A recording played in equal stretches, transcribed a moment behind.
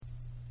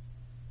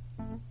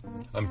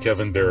I'm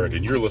Kevin Barrett,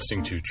 and you're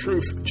listening to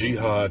Truth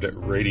Jihad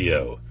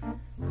Radio.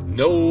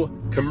 No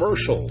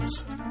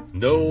commercials,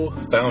 no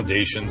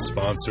foundation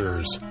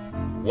sponsors,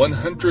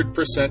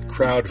 100%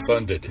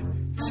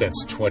 crowdfunded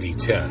since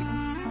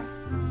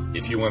 2010.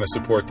 If you want to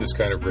support this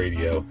kind of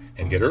radio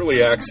and get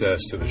early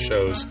access to the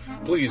shows,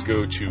 please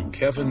go to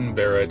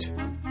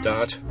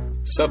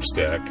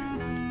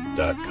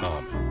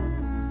kevinbarrett.substack.com.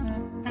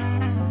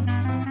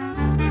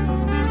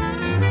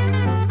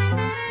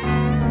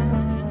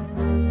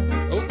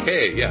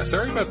 Okay, yeah,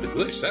 sorry about the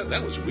glitch.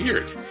 That was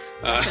weird.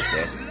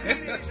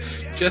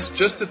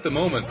 Just at the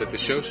moment that the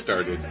show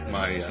started,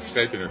 my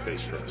Skype interface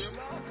froze.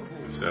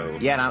 So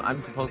yeah, and I'm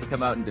supposed to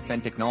come out and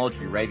defend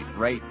technology right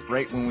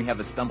when we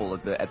have a stumble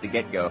at the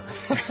get-go.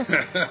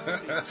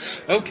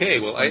 Okay,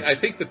 well, I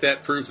think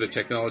that proves that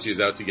technology is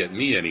out to get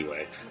me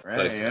anyway.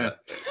 Right, but, yeah.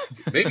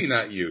 Maybe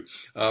not you.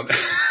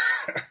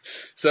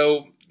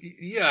 So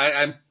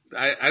yeah,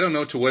 I don't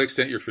know to what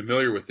extent you're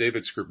familiar with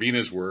David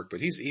Skrbina's work, but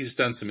he's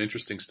done some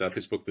interesting stuff.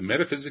 His book, The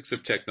Metaphysics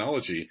of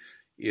Technology,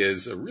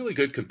 is a really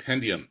good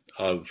compendium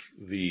of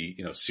the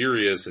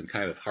serious and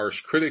kind of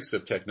harsh critics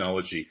of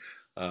technology,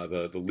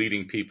 the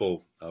leading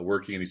people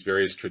working in these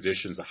various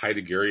traditions, the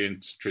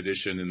Heideggerian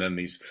tradition, and then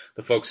the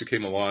folks who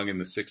came along in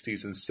the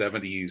 60s and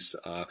 70s,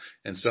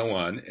 and so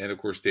on. And of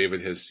course,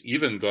 David has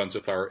even gone so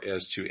far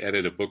as to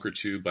edit a book or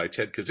two by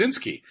Ted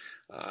Kaczynski,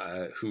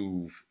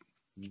 who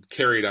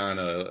carried on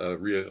a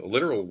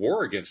literal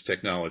war against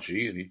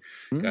technology, and he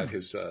got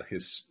his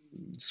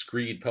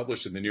screed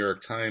published in the New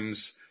York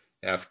Times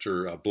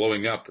after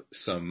blowing up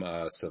some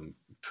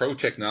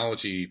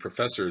pro-technology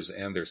professors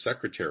and their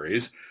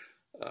secretaries.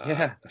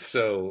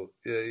 So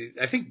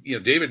I think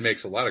David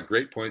makes a lot of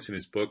great points in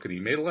his book, and he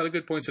made a lot of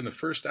good points in the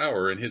first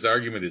hour. And his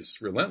argument is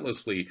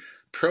relentlessly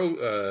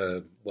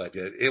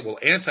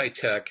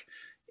anti-tech,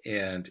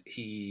 and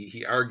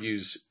he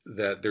argues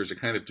that there's a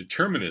kind of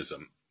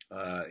determinism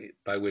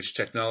by which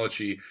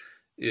technology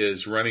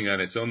is running on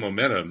its own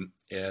momentum,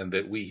 and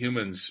that we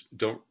humans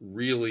don't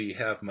really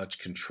have much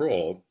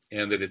control,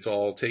 and that it's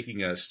all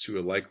taking us to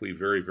a likely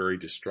very, very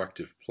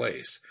destructive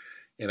place.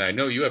 And I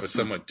know you have a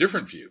somewhat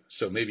different view,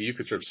 so maybe you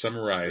could sort of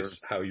summarize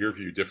how your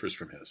view differs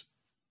from his.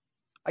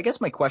 I guess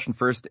my question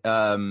first,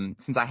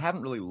 since I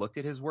haven't really looked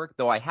at his work,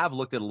 though I have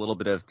looked at a little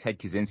bit of Ted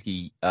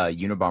Kaczynski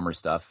Unabomber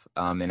stuff,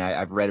 and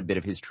I've read a bit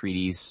of his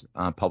treatise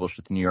published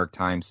with the New York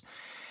Times.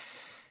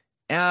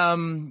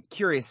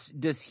 Curious,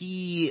 does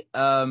he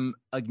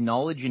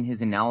acknowledge in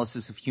his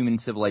analysis of human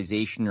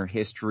civilization or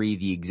history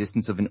the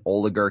existence of an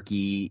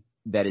oligarchy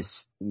that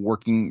is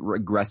working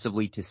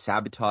aggressively to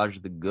sabotage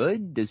the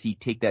good? Does he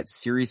take that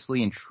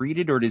seriously and treat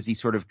it, or does he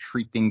sort of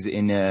treat things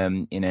in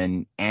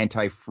an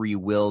anti-free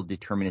will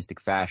deterministic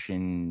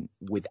fashion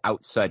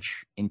without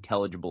such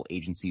intelligible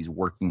agencies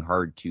working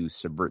hard to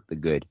subvert the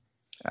good?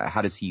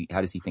 How does he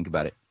think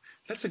about it?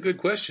 That's a good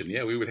question.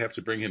 Yeah, we would have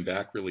to bring him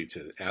back really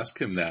to ask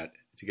him that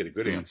to get a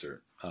good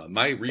answer.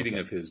 My reading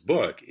of his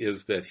book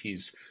is that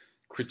he's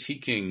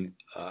critiquing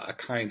a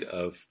kind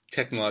of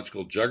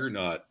technological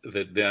juggernaut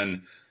that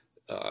then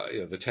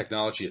the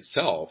technology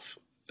itself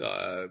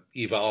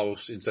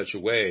evolves in such a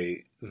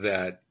way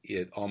that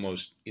it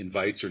almost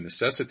invites or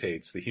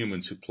necessitates the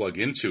humans who plug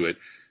into it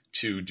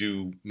to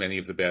do many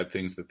of the bad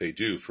things that they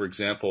do. For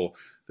example,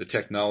 the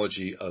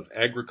technology of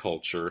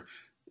agriculture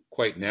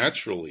quite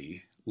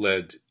naturally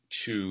led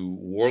to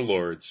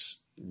warlords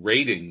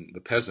raiding the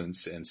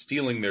peasants and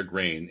stealing their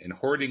grain and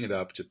hoarding it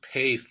up to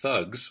pay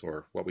thugs,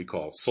 or what we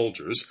call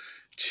soldiers,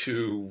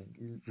 to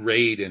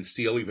raid and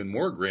steal even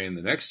more grain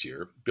the next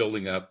year,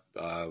 building up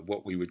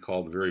what we would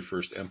call the very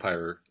first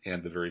empire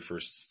and the very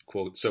first,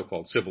 quote,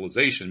 so-called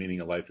civilization,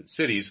 meaning a life in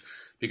cities,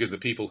 because the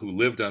people who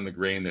lived on the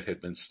grain that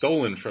had been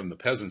stolen from the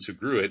peasants who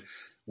grew it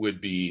would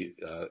be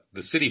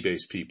the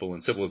city-based people,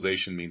 and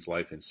civilization means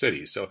life in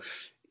cities. So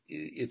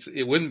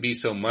it wouldn't be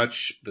so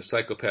much the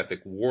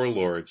psychopathic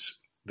warlords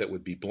that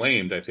would be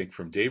blamed. I think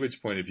from David's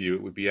point of view,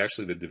 it would be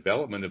actually the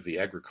development of the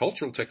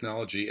agricultural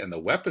technology and the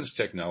weapons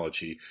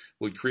technology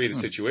would create a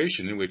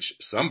situation in which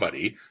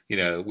somebody,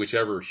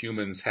 whichever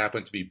humans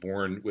happen to be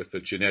born with a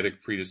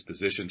genetic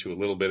predisposition to a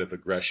little bit of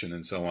aggression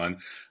and so on,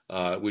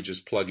 would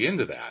just plug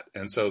into that.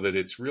 And so that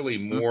it's really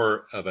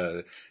more of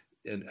a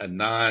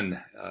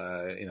non,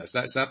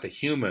 it's not the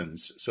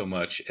humans so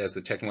much as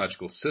the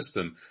technological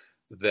system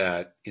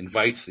that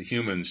invites the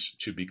humans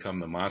to become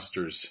the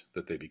monsters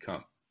that they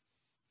become.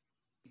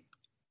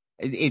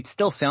 It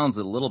still sounds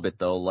a little bit,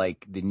 though,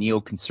 like the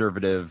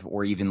neoconservative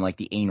or even like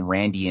the Ayn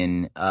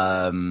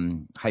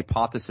Randian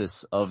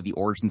hypothesis of the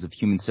origins of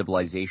human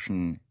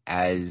civilization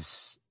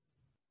as,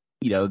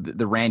 the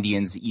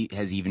Randians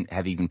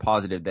have even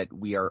posited that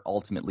we are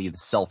ultimately the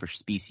selfish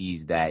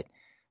species, that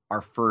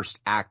our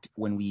first act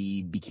when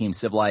we became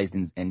civilized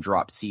and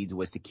dropped seeds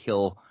was to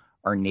kill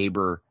our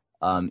neighbor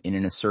in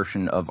an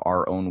assertion of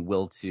our own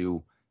will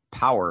to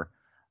power.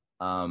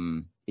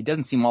 It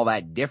doesn't seem all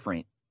that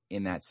different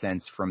in that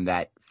sense from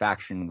that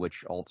faction,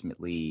 which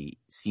ultimately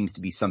seems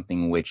to be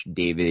something which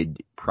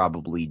David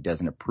probably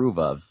doesn't approve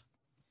of,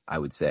 I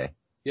would say.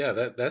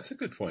 Yeah, that's a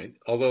good point.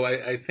 Although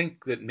I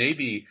think that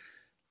maybe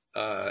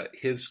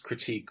his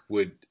critique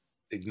would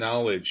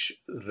acknowledge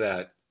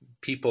that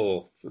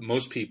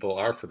most people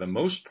are, for the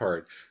most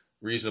part,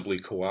 reasonably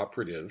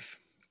cooperative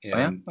Oh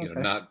yeah, and okay,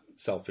 not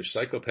selfish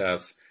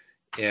psychopaths,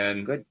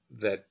 and good.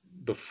 that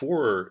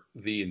before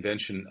the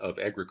invention of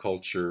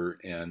agriculture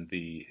and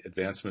the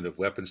advancement of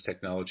weapons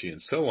technology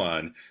and so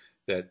on,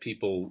 that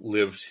people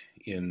lived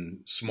in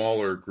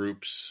smaller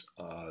groups,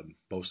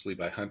 mostly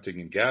by hunting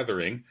and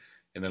gathering,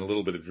 and then a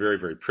little bit of very,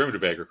 very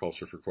primitive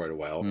agriculture for quite a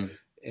while. Mm.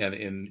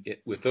 And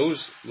with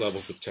those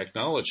levels of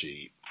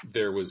technology,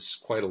 there was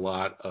quite a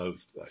lot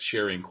of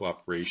sharing,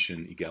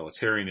 cooperation,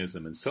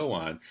 egalitarianism, and so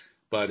on.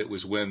 But it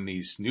was when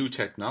these new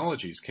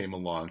technologies came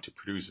along to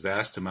produce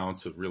vast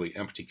amounts of really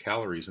empty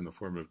calories in the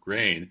form of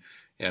grain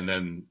and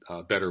then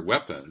better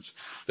weapons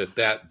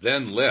that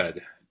then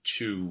led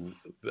to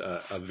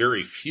a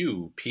very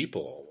few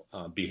people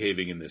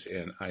behaving in this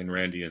Ayn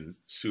Randian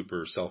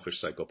super selfish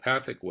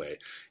psychopathic way.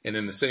 And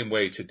in the same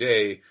way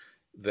today,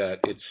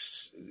 that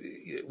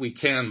we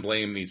can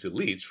blame these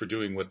elites for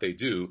doing what they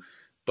do,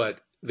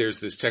 but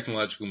there's this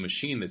technological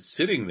machine that's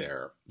sitting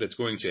there that's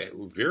going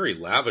to very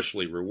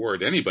lavishly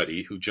reward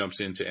anybody who jumps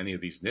into any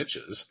of these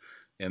niches,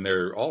 and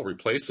they're all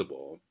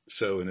replaceable.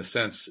 So in a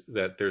sense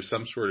that there's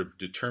some sort of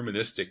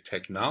deterministic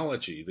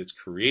technology that's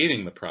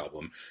creating the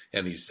problem,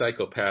 and these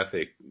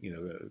psychopathic,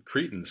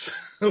 cretins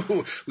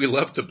who we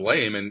love to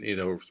blame, and,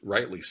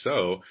 rightly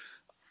so,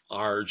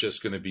 are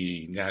just going to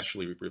be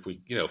naturally,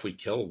 if we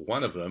kill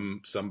one of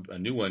them, a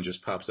new one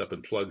just pops up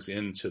and plugs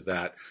into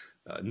that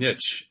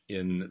niche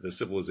in the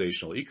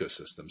civilizational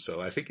ecosystem.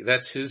 So I think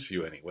that's his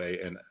view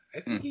anyway, and I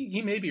think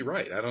he may be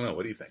right. I don't know.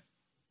 What do you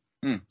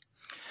think?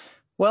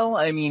 Well,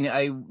 I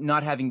mean,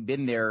 not having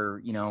been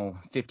there,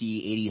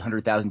 50, 80,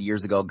 100,000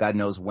 years ago, God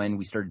knows when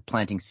we started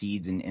planting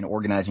seeds and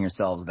organizing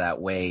ourselves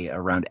that way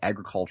around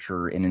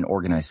agriculture in an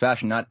organized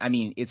fashion.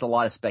 It's a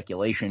lot of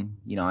speculation.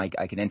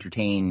 I can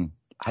entertain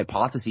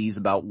hypotheses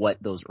about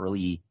what those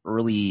early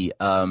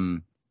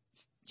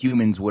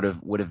humans would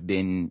have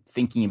been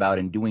thinking about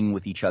and doing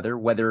with each other,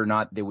 whether or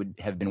not they would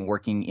have been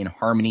working in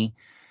harmony,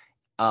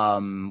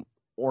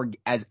 or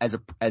as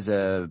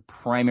a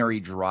primary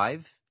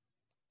drive.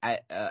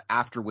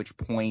 After which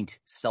point,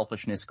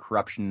 selfishness,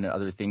 corruption, and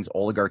other things,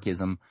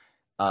 oligarchism,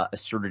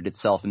 asserted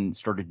itself and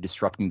started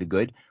disrupting the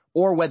good,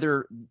 or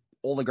whether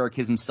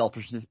oligarchism,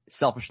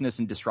 selfishness,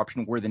 and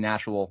disruption were the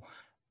natural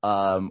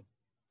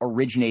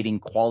originating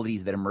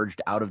qualities that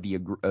emerged out of the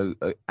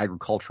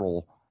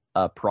agricultural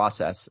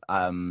process.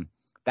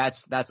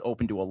 That's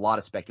open to a lot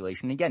of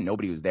speculation. Again,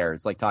 nobody was there.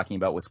 It's like talking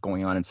about what's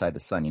going on inside the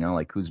sun,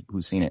 like who's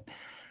seen it.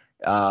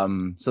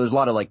 So there's a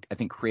lot of I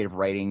think creative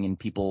writing and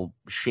people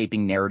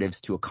shaping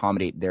narratives to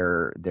accommodate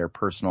their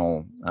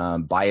personal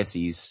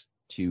biases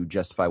to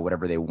justify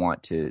whatever they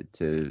want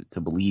to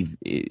believe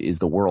is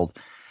the world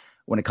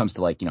when it comes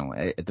to at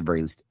the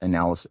very least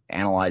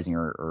analyzing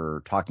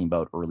or talking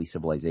about early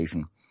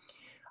civilization.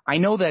 I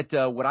know that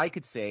what I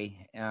could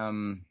say,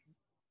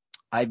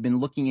 I've been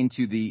looking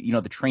into the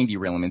train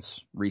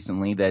derailments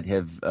recently that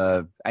have,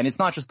 and it's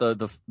not just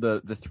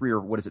the 3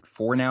 or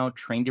 4 now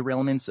train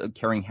derailments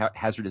carrying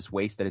hazardous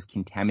waste that has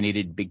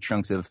contaminated big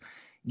chunks of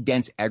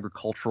dense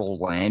agricultural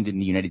land in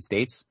the United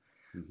States.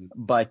 Mm-hmm.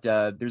 But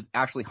there's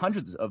actually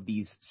hundreds of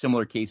these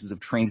similar cases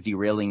of trains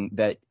derailing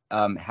that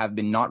have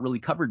been not really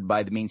covered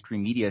by the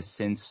mainstream media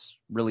since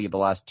really the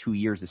last 2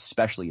 years,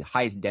 especially the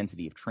highest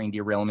density of train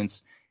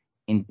derailments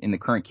in the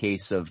current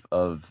case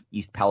of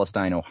East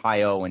Palestine,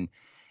 Ohio, and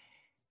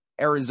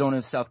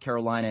Arizona, South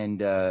Carolina,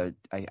 and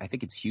I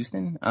think it's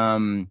Houston.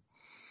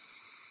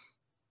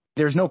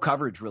 There's no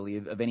coverage really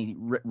of any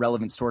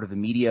relevant sort of the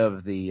media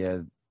of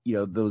the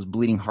those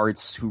bleeding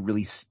hearts who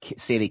really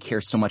say they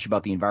care so much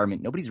about the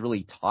environment. Nobody's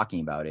really talking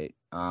about it.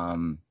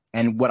 And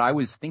what I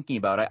was thinking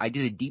about, I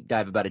did a deep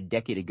dive about a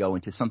decade ago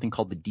into something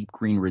called the Deep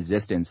Green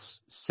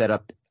Resistance, set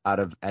up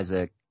as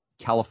a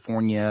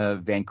California,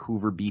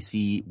 Vancouver,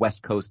 BC,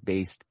 West Coast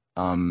based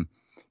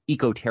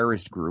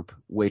eco-terrorist group,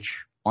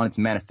 which on its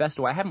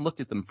manifesto, I haven't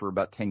looked at them for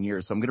about 10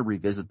 years, so I'm going to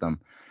revisit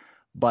them.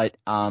 But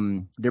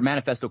their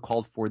manifesto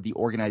called for the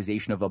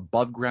organization of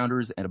above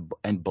grounders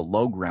and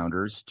below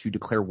grounders to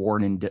declare war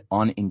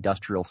on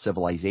industrial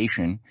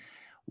civilization.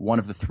 One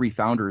of the 3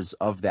 founders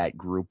of that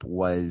group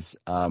was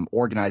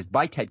organized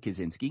by Ted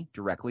Kaczynski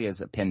directly as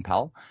a pen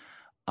pal,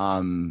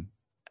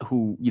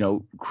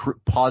 who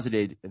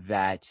posited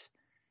that.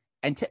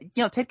 And Ted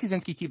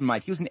Kaczynski, keep in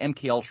mind, he was an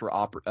MK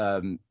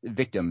Ultra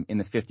victim in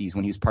the 50s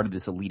when he was part of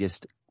this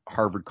elitist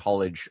Harvard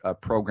College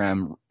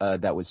program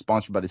that was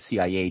sponsored by the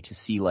CIA to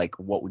see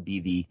what would be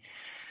the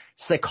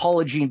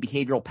psychology and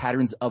behavioral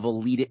patterns of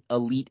elite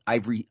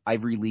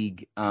Ivy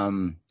League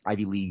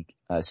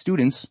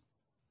students.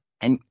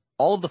 And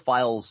all of the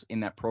files in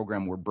that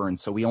program were burned,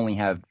 so we only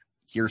have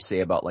hearsay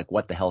about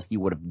what the hell he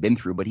would have been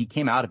through. But he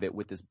came out of it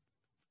with this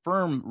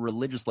firm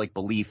religious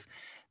belief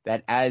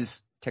that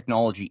as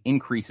technology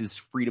increases,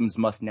 freedoms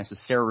must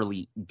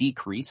necessarily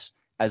decrease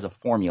as a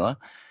formula.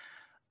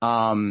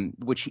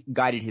 which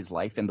guided his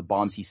life, and the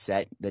bombs he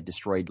set that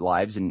destroyed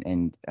lives.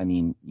 And I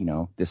mean,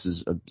 this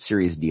is a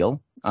serious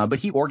deal. But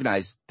he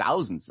organized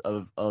thousands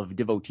of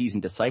devotees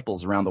and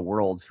disciples around the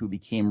world who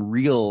became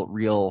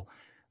real,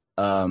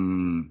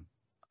 again,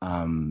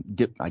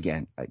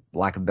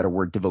 lack of a better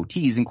word,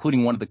 devotees,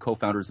 including one of the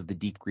co-founders of the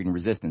Deep Green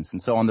Resistance.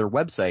 And so on their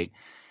website,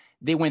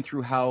 they went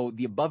through how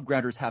the above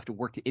grounders have to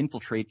work to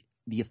infiltrate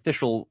the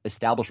official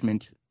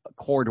establishment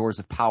corridors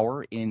of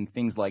power in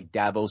things like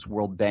Davos,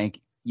 World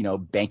Bank,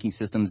 banking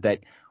systems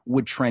that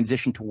would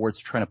transition towards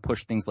trying to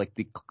push things like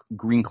the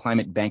Green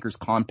Climate Bankers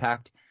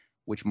Compact,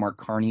 which Mark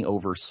Carney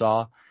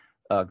oversaw,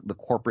 the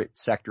corporate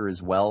sector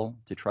as well,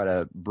 to try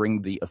to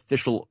bring the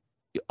official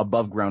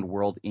above ground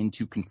world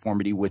into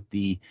conformity with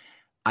the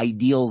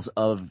ideals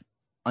of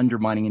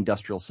undermining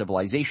industrial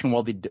civilization,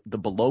 while the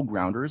below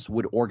grounders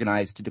would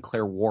organize to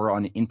declare war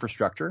on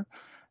infrastructure,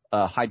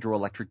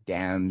 hydroelectric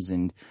dams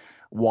and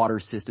water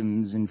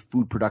systems and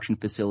food production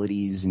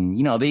facilities. And,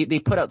 they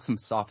put out some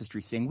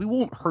sophistry saying, we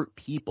won't hurt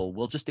people.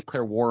 We'll just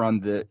declare war on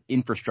the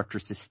infrastructure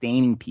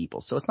sustaining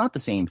people. So it's not the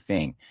same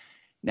thing.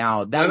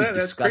 Now,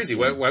 that's crazy.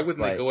 Why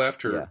wouldn't they go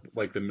after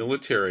like the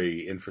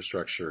military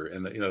infrastructure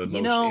and the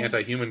most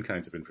anti-human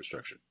kinds of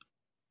infrastructure?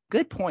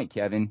 Good point,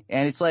 Kevin.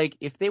 And it's like,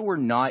 if they were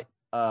not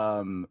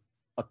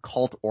a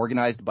cult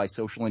organized by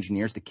social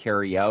engineers to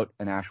carry out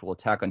an actual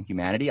attack on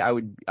humanity,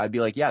 I'd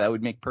be like, yeah, that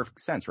would make perfect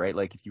sense, right?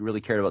 Like, if you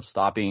really cared about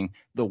stopping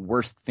the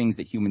worst things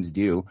that humans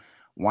do,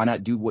 why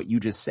not do what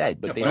you just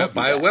said? But they don't do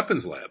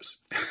bioweapons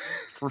labs.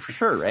 For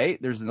sure,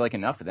 right? There's like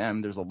enough of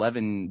them. There's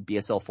 11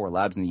 BSL-4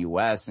 labs in the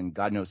U.S. and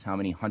God knows how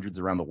many hundreds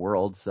around the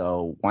world.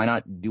 So why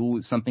not do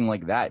something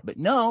like that? But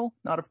no,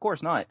 of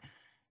course not.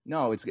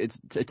 No, it's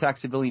to attack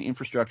civilian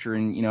infrastructure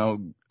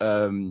and,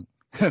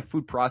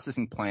 food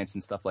processing plants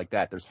and stuff like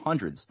that. There's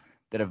hundreds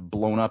that have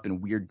blown up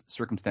in weird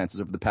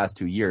circumstances over the past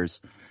 2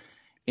 years.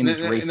 In this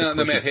race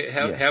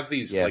have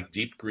these like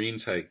deep green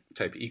type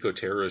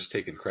eco-terrorists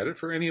taken credit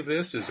for any of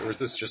this? Or is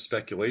this just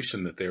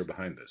speculation that they're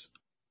behind this?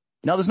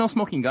 No, there's no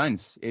smoking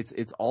guns.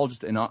 It's all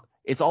just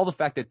it's all the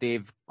fact that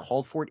they've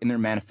called for it in their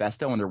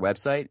manifesto on their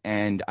website,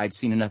 and I've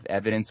seen enough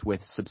evidence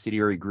with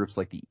subsidiary groups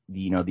like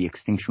the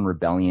Extinction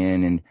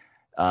Rebellion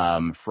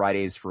and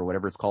Fridays for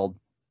whatever it's called.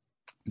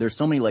 There's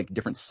so many like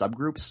different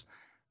subgroups,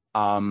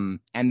 and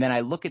then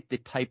I look at the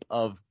type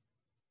of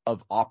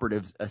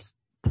operatives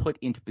put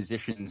into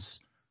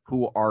positions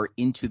who are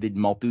into the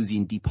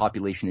Malthusian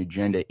depopulation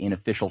agenda in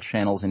official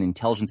channels and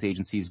intelligence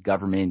agencies,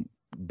 government,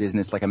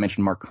 business. Like I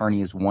mentioned, Mark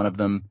Carney is one of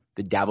them.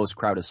 The Davos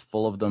crowd is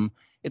full of them.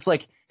 It's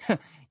like,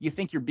 you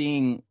think you're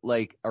being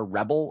like a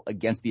rebel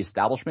against the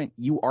establishment?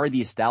 You are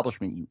the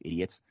establishment, you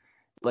idiots.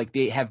 Like,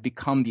 they have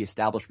become the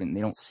establishment and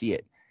they don't see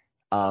it.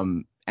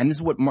 And this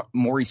is what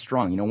Maurice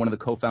Strong, one of the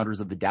co-founders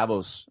of the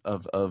Davos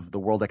of the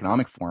World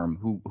Economic Forum,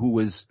 who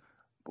was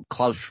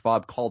Klaus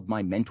Schwab called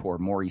my mentor,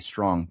 Maurice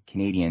Strong,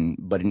 Canadian,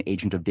 but an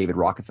agent of David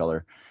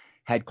Rockefeller,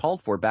 had called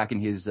for back in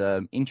his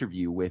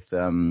interview with,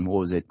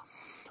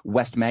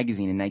 West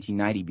Magazine in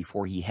 1990,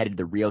 before he headed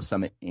the Rio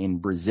Summit in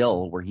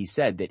Brazil, where he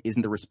said that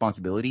isn't the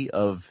responsibility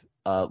of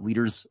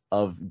leaders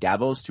of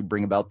Davos to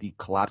bring about the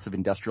collapse of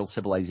industrial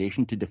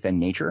civilization to defend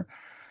nature.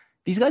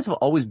 These guys have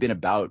always been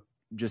about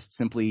just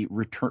simply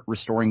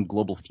restoring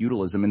global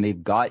feudalism, and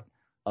they've got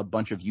a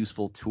bunch of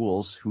useful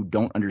tools who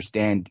don't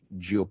understand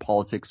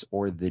geopolitics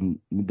or the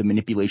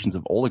manipulations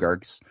of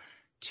oligarchs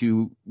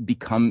to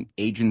become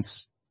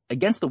agents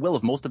against the will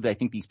of most of, I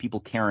think, these people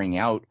carrying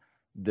out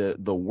the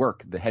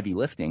work, the heavy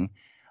lifting,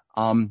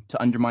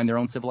 to undermine their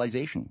own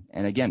civilization.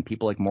 And again,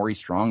 people like Maurice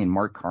Strong and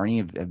Mark Carney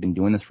have been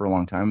doing this for a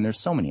long time. And there's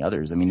so many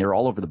others. I mean, they're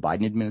all over the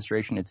Biden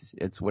administration.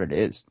 It's what it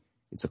is.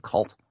 It's a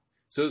cult.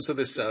 So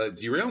this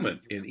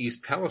derailment in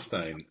East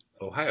Palestine,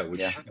 Ohio,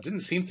 which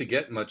didn't seem to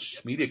get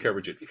much media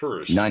coverage at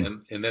first.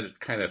 None. And then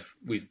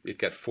it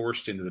got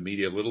forced into the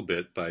media a little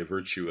bit by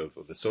virtue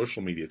of the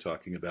social media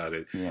talking about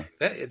it. Yeah.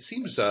 It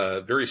seems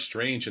very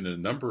strange in a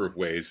number of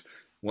ways.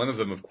 One of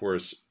them, of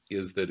course,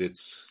 is that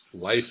it's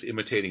life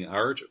imitating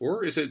art,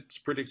 or is it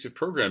predictive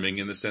programming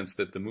in the sense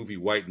that the movie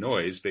White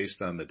Noise,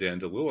 based on the Dan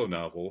DeLillo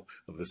novel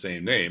of the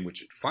same name,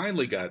 which it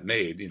finally got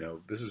made,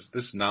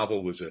 this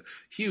novel was a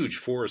huge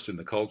force in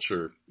the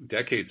culture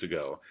decades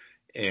ago.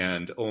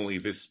 And only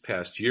this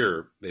past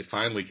year, they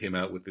finally came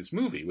out with this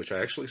movie, which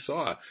I actually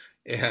saw.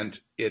 And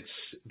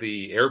it's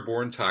the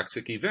airborne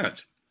toxic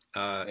event.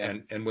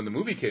 And when the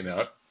movie came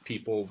out,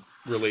 people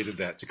related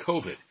that to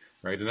COVID,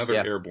 right? Another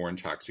airborne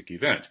toxic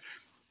event.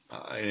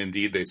 And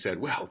indeed, they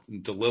said, well,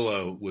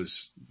 DeLillo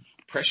was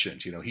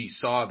prescient. He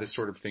saw this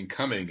sort of thing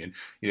coming, and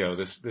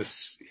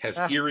this has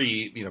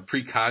eerie,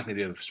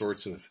 precognitive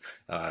sorts of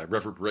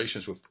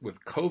reverberations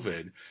with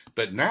COVID.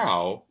 But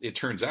now it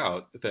turns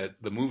out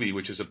that the movie,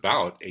 which is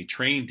about a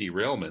train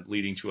derailment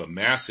leading to a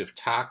massive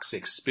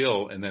toxic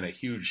spill and then a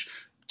huge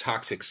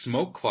toxic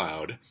smoke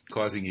cloud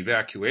causing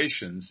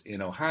evacuations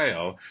in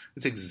Ohio,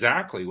 that's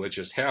exactly what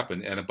just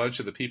happened. And a bunch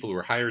of the people who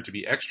were hired to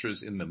be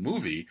extras in the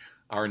movie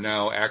are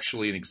now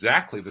actually in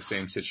exactly the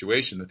same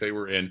situation that they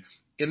were in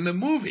in the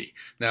movie.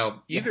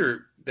 Now,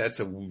 either that's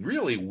a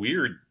really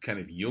weird kind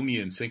of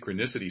Jungian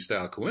synchronicity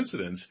style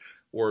coincidence,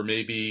 or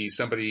maybe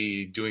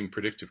somebody doing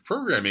predictive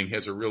programming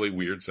has a really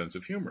weird sense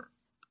of humor.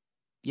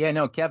 Yeah,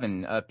 no,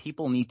 Kevin,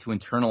 people need to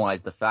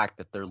internalize the fact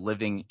that they're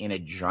living in a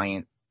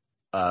giant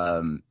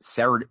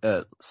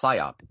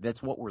psyop.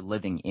 That's what we're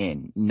living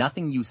in.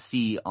 Nothing you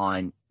see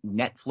on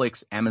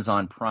Netflix,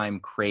 Amazon Prime,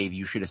 Crave,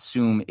 you should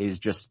assume is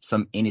just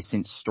some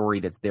innocent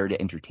story that's there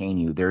to entertain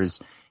you. There's,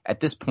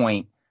 at this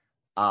point,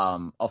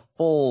 a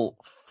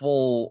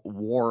full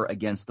war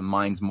against the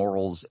minds,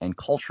 morals, and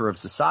culture of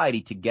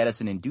society to get us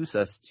and induce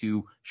us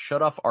to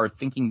shut off our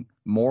thinking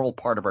moral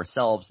part of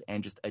ourselves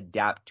and just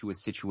adapt to a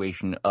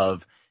situation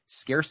of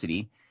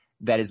scarcity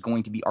that is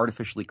going to be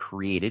artificially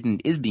created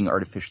and is being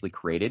artificially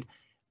created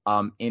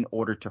in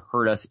order to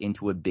herd us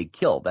into a big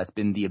kill. That's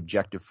been the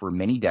objective for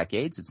many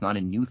decades. It's not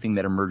a new thing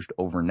that emerged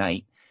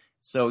overnight.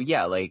 So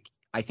yeah, like,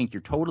 I think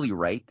you're totally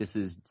right. This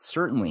is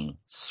certainly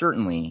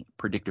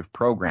predictive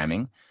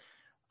programming.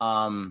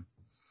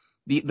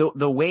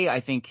 The way I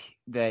think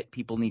that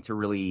people need to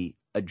really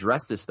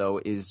address this,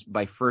 though, is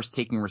by first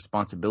taking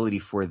responsibility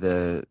for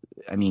a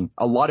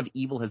lot of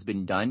evil has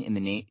been done in the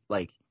name,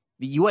 like,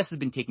 the U.S. has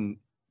been taken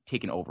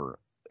over.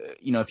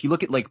 If you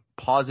look at like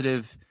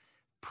positive,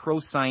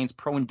 pro-science,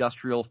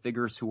 pro-industrial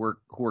figures who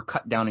were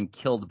cut down and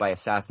killed by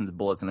assassins'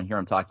 bullets, and here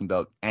I'm talking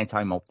about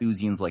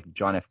anti-Malthusians like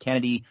John F.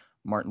 Kennedy,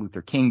 Martin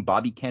Luther King,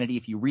 Bobby Kennedy.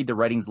 If you read the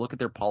writings, look at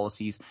their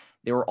policies,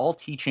 they were all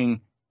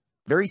teaching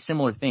very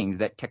similar things,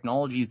 that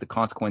technology is the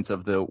consequence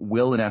of the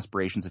will and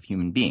aspirations of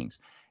human beings.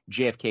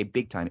 JFK,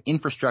 big time.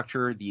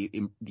 Infrastructure,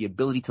 the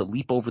ability to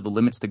leap over the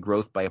limits to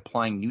growth by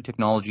applying new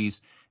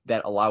technologies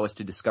that allow us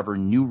to discover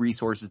new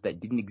resources that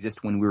didn't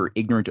exist when we were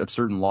ignorant of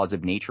certain laws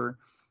of nature.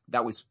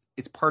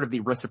 It's part of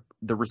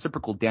the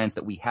reciprocal dance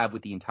that we have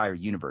with the entire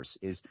universe.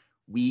 Is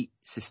we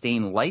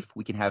sustain life.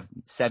 We can have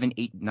 7,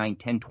 8, 9,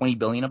 10, 20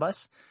 billion of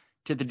us,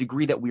 to the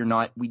degree that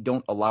we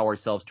don't allow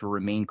ourselves to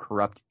remain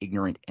corrupt,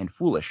 ignorant, and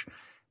foolish.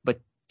 But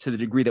to the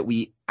degree that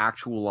we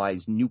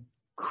actualize new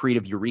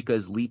creative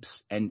eurekas,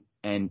 leaps,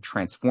 and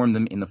transform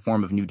them in the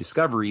form of new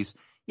discoveries,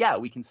 yeah,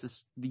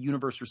 the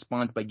universe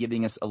responds by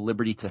giving us a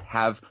liberty to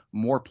have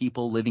more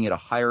people living at a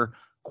higher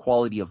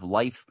quality of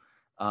life,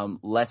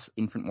 less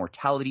infant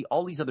mortality.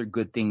 All these other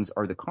good things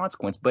are the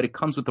consequence, but it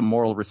comes with a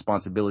moral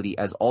responsibility,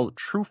 as all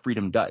true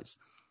freedom does.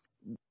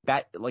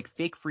 That, like,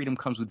 fake freedom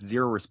comes with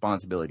zero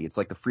responsibility. It's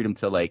like the freedom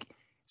to, like,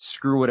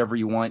 screw whatever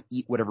you want,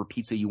 eat whatever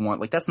pizza you want.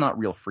 Like, that's not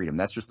real freedom.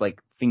 That's just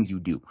like things you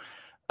do.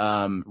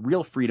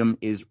 Real freedom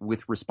is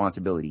with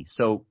responsibility.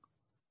 So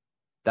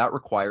that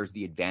requires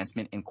the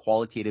advancement and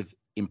qualitative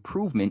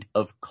improvement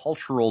of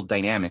cultural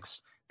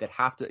dynamics that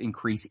have to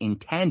increase in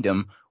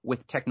tandem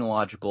with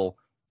technological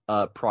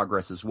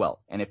progress as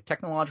well. And if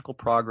technological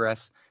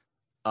progress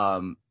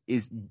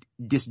is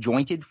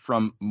disjointed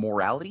from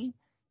morality,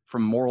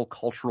 from moral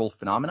cultural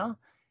phenomena,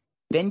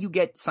 then you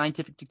get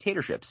scientific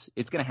dictatorships.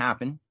 It's going to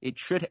happen. It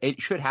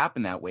should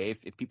happen that way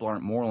if people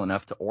aren't moral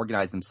enough to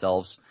organize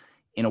themselves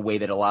in a way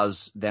that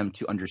allows them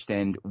to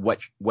understand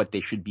what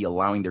they should be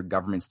allowing their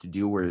governments to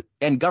do.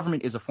 And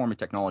government is a form of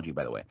technology,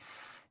 by the way.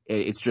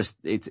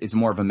 It's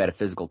more of a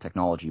metaphysical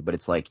technology, but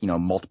it's like,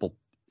 multiple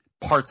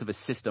parts of a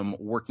system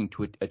working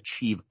to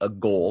achieve a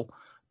goal,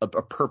 a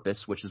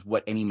purpose, which is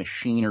what any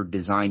machine or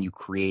design you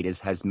create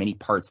has many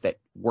parts that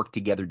work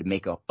together to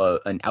make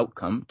an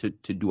outcome, to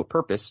do a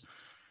purpose.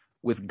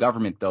 With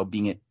government, though,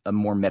 being a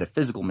more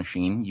metaphysical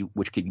machine,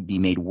 which could be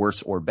made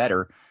worse or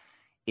better,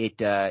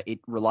 it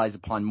relies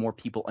upon more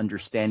people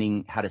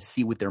understanding how to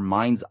see with their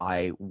mind's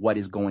eye what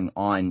is going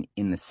on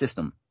in the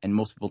system. And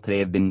most people today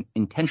have been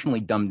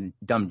intentionally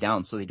dumbed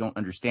down so they don't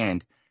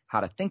understand how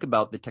to think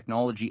about the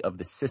technology of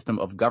the system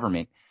of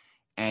government.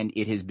 And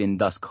it has been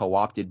thus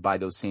co-opted by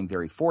those same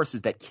very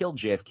forces that killed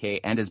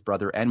JFK and his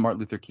brother and Martin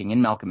Luther King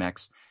and Malcolm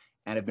X,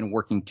 and have been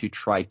working to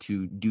try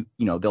to do,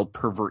 they'll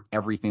pervert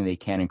everything they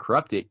can and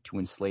corrupt it to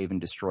enslave and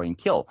destroy and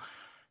kill.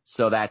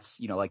 So that's,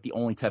 like, the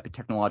only type of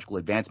technological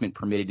advancement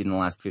permitted in the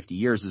last 50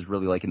 years is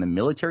really like in the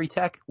military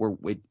tech, where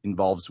it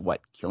involves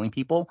killing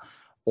people,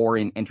 or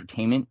in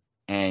entertainment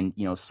and,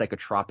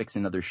 psychotropics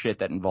and other shit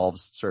that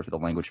involves, sorry for the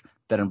language,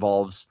 that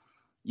involves,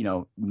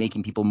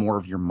 making people more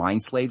of your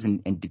mind slaves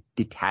and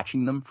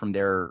detaching them from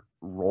their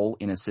role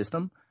in a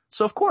system.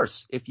 So of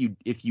course, if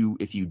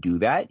you do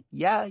that,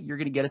 yeah, you're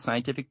going to get a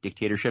scientific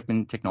dictatorship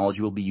and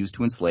technology will be used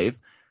to enslave.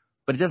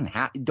 But it doesn't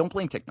don't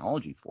blame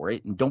technology for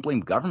it, and don't blame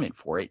government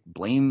for it.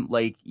 Blame,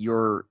 like,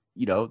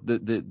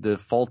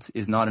 the fault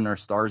is not in our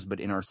stars, but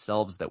in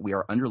ourselves, that we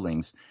are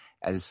underlings,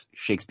 as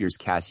Shakespeare's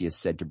Cassius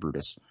said to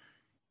Brutus.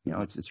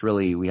 It's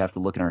really, we have to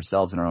look at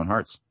ourselves in our own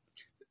hearts.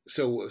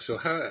 So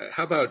how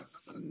about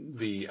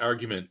the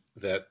argument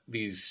that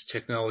these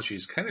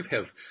technologies kind of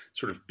have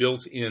sort of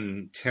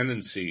built-in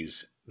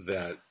tendencies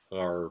that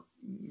are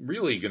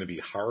really going to be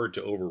hard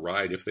to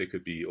override if they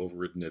could be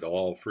overridden at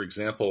all? For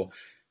example,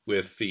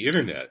 with the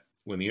internet,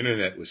 when the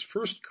internet was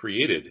first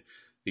created,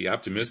 the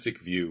optimistic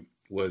view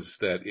was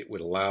that it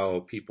would allow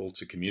people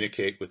to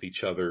communicate with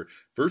each other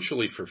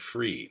virtually for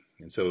free.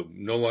 And so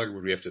no longer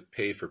would we have to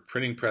pay for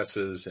printing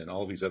presses and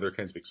all these other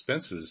kinds of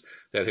expenses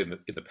that in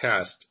the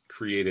past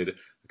created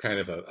kind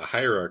of a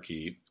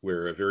hierarchy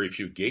where a very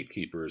few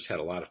gatekeepers had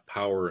a lot of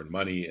power and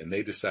money, and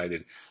they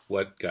decided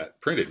what got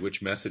printed,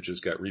 which messages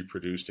got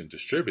reproduced and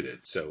distributed.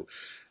 So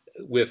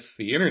with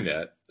the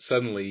internet,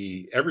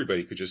 suddenly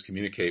everybody could just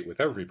communicate with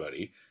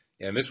everybody.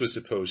 And this was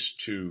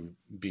supposed to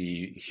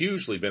be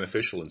hugely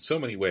beneficial in so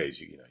many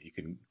ways. You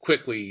can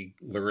quickly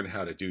learn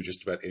how to do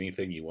just about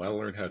anything you want to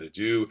learn how to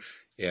do,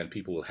 and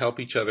people will help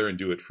each other and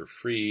do it for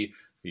free.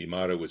 The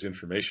motto was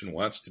information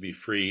wants to be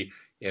free,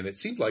 and it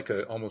seemed like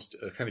almost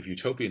a kind of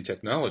utopian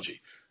technology.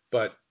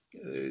 But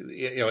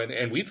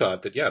and we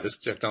thought that this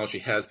technology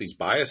has these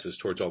biases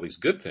towards all these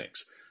good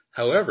things.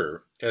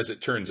 However, as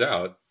it turns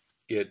out,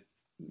 it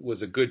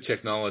was a good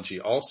technology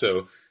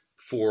also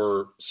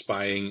for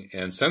spying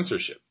and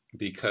censorship,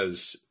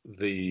 because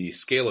the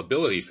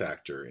scalability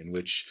factor in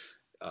which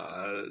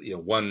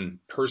one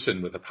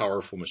person with a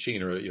powerful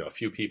machine, or a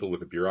few people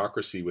with a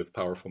bureaucracy with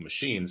powerful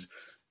machines,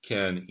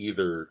 can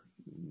either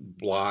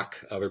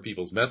block other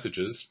people's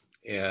messages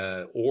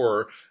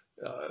or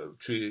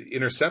to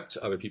intercept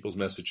other people's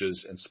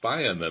messages and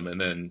spy on them and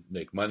then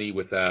make money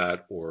with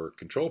that or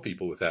control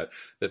people with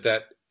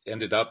that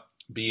ended up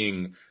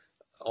being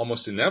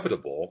almost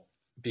inevitable,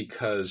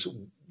 because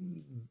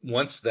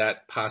once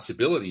that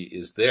possibility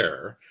is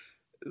there,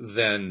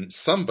 then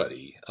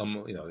somebody,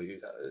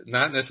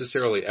 not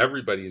necessarily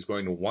everybody is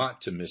going to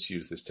want to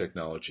misuse this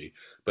technology,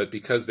 but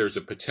because there's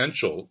a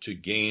potential to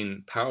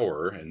gain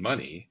power and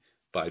money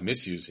by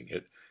misusing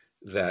it,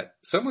 that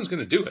someone's going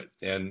to do it.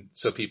 And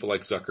so people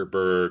like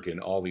Zuckerberg and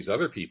all these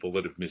other people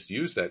that have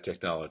misused that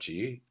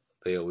technology,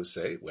 they always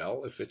say,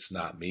 well, if it's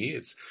not me,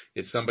 it's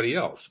somebody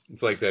else.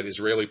 It's like that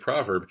Israeli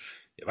proverb,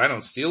 if I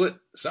don't steal it,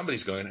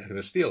 somebody's going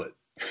to steal it.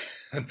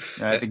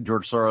 I think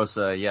George Soros,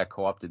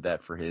 co-opted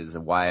that for his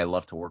 "Why I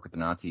Love to Work with the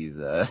Nazis"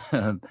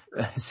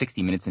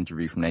 60 Minutes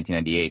interview from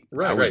 1998.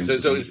 Right.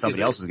 So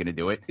somebody else was going to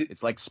do it.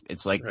 It's like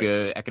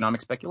right. Economic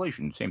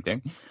speculation, same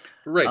thing.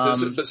 Right.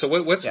 So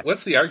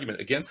what's the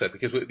argument against that?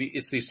 Because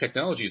it's these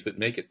technologies that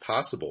make it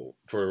possible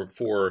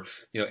for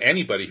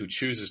anybody who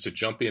chooses to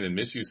jump in and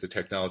misuse the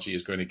technology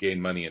is going to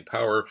gain money and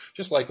power,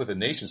 just like with a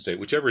nation state.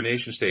 Whichever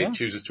nation state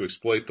chooses to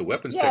exploit the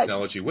weapons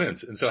technology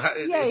wins. And so how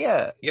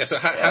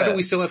do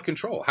we still have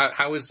control?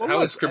 How is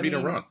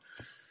Skrbina wrong?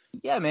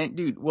 Yeah, man,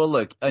 dude. Well,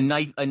 look, a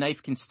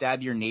knife can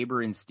stab your neighbor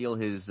and steal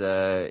his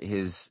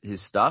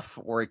stuff,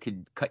 or it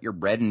could cut your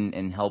bread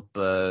and help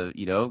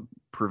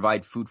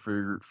provide food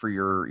for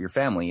your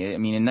family. I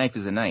mean, a knife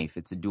is a knife.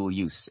 It's a dual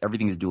use.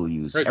 Everything is dual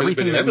use. Right,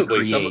 everything but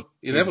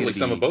inevitably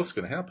some of both is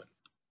going to happen.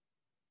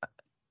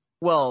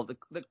 Well,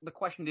 the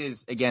question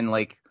is, again,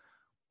 like,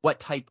 what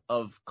type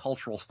of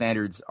cultural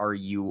standards are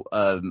you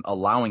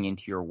allowing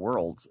into your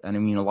world? And I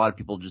mean, a lot of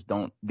people just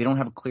don't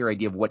have a clear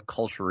idea of what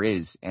culture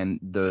is and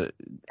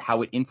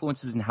how it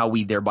influences, and how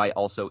we thereby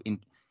also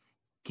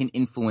can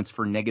influence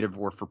for negative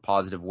or for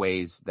positive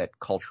ways that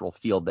cultural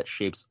field that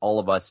shapes all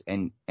of us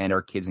and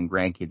our kids and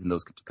grandkids and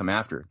those to come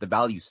after. The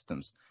value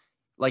systems.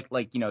 Like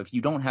if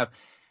you don't have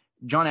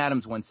 – John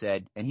Adams once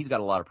said, and he's got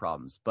a lot of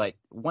problems, but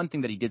one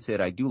thing that he did say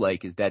that I do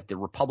like is that the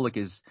Republic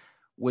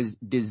was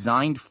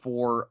designed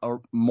for a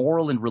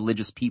moral and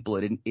religious people.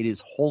 It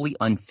is wholly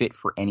unfit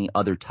for any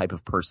other type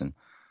of person.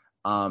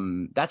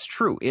 That's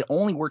true. It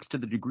only works to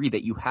the degree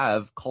that you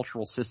have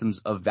cultural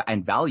systems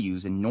and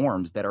values and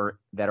norms that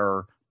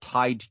are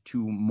tied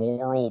to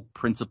moral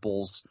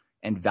principles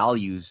and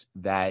values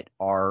that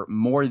are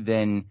more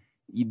than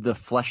the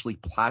fleshly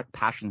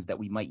passions that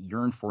we might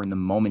yearn for in the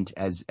moment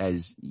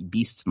as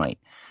beasts might.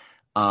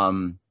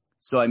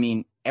 So, I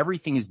mean,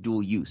 everything is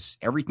dual use.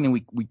 Everything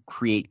that we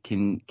create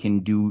can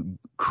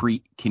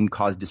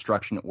cause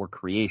destruction or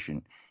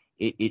creation.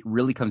 It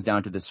really comes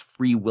down to this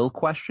free will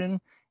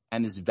question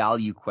and this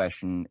value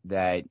question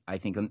that I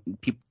think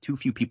too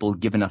few people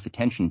give enough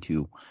attention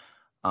to.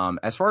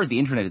 As far as the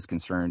internet is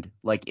concerned,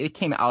 like, it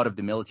came out of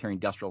the military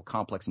industrial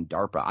complex in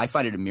DARPA. I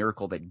find it a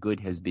miracle that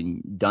good has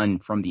been done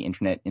from the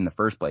internet in the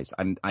first place.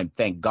 I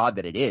thank God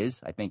that it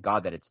is. I thank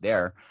God that it's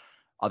there.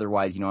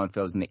 Otherwise, if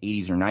I was in the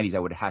 80s or 90s, I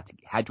would have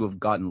had to have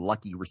gotten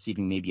lucky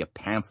receiving maybe a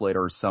pamphlet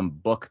or some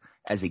book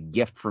as a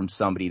gift from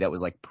somebody that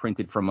was like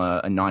printed from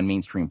a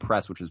non-mainstream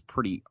press, which was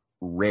pretty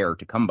rare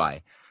to come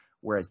by.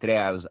 Whereas today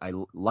I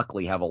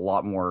luckily have a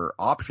lot more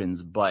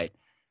options. But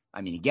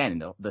I mean,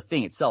 again, the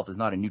thing itself is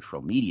not a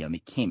neutral medium.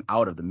 It came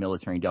out of the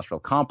military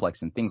industrial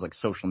complex, and things like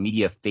social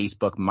media,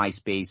 Facebook,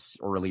 MySpace,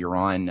 earlier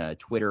on,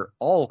 Twitter,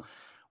 all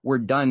were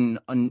done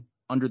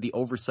under the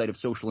oversight of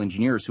social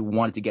engineers who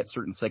wanted to get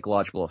certain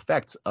psychological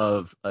effects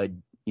of a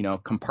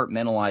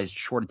compartmentalized,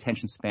 short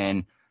attention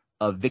span,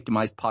 of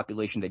victimized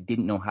population that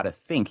didn't know how to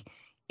think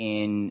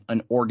in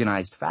an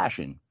organized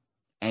fashion,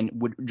 and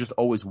would just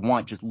always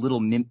want just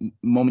little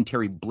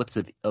momentary blips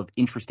of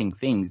interesting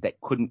things that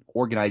couldn't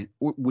organize,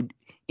 or would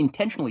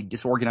intentionally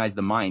disorganize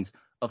the minds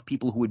of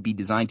people who would be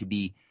designed to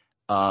be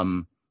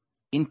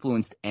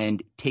influenced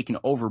and taken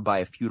over by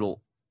a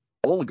feudal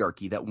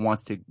oligarchy that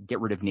wants to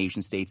get rid of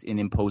nation states and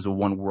impose a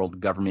one world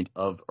government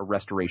of a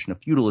restoration of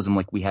feudalism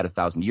like we had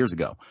 1,000 years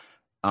ago,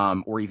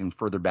 or even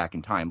further back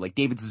in time. Like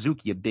David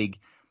Suzuki, a big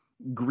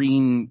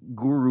green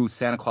guru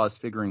Santa Claus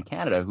figure in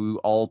Canada, who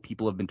all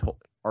people have been told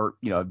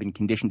have been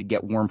conditioned to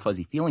get warm,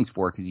 fuzzy feelings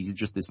for because he's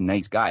just this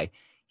nice guy.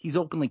 He's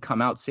openly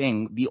come out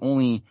saying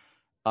the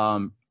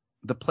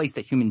place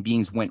that human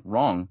beings went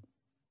wrong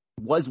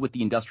was with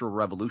the Industrial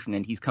Revolution,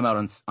 and he's come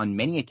out on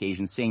many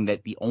occasions saying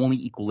that the only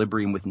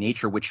equilibrium with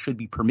nature, which should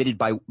be permitted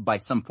by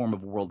some form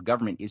of world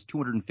government, is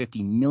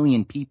 250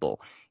 million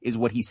people, is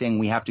what he's saying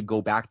we have to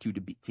go back to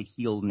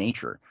heal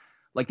nature.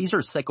 Like, these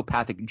are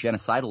psychopathic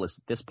genocidalists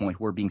at this point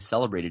who are being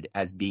celebrated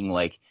as being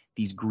like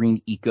these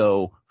green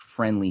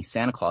eco-friendly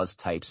Santa Claus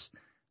types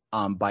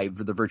by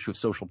the virtue of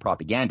social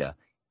propaganda.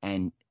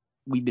 And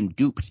we've been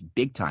duped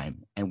big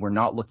time, and we're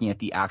not looking at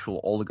the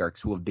actual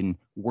oligarchs who have been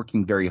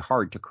working very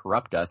hard to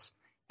corrupt us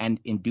and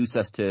induce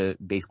us to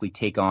basically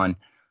take on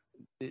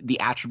the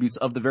attributes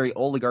of the very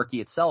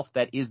oligarchy itself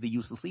that is the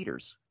useless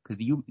leaders. Because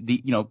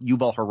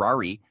Yuval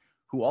Harari,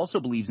 who also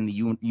believes in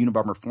the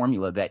Unabomber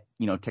formula that,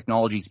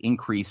 technology's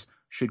increase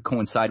should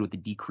coincide with the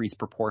decrease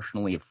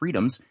proportionally of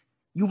freedoms.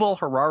 Yuval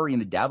Harari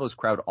and the Davos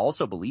crowd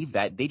also believe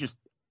that. They just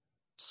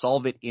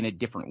solve it in a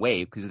different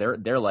way because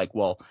they're like,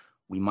 well,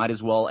 we might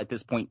as well at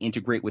this point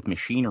integrate with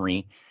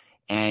machinery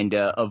and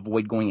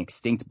avoid going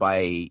extinct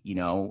by,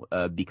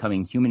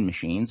 becoming human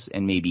machines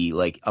and maybe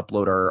like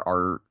upload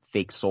our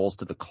fake souls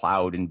to the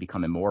cloud and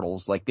become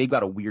immortals. Like, they've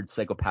got a weird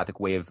psychopathic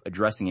way of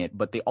addressing it,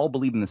 but they all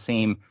believe in the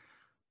same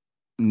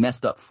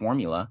messed up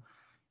formula.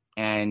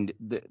 And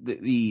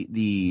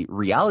the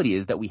reality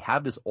is that we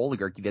have this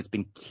oligarchy that's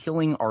been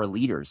killing our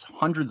leaders,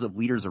 hundreds of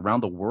leaders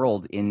around the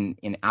world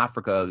in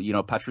Africa,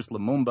 Patrice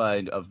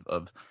Lumumba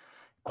of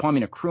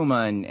Kwame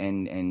Nkrumah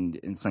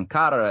and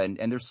Sankara,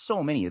 and there's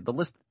so many. The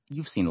list,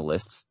 you've seen the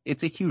lists.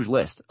 It's a huge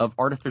list of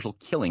artificial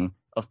killing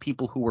of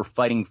people who were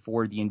fighting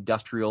for the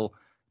industrial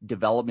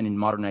development and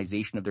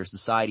modernization of their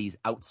societies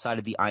outside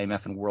of the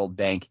IMF and World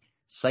Bank.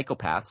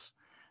 Psychopaths.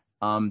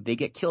 They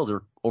get killed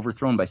or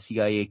overthrown by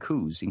CIA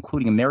coups,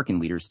 including American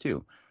leaders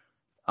too.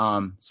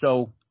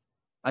 So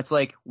it's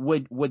like,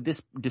 would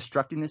this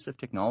destructiveness of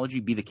technology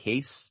be the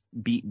case,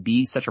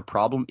 be such a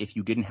problem if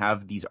you didn't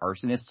have these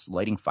arsonists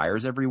lighting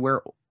fires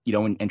everywhere,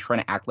 and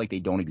trying to act like they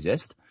don't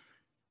exist?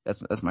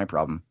 That's my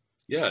problem.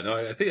 Yeah, no,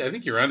 I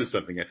think you're onto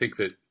something. I think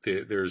that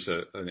there's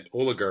an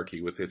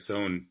oligarchy with its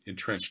own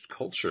entrenched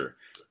culture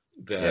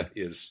that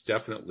is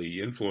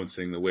definitely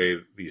influencing the way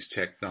these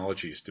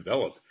technologies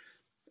develop.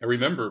 I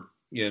remember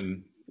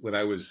when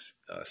I was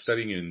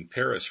studying in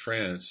Paris,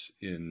 France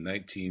in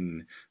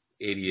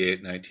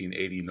 1988,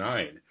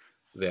 1989,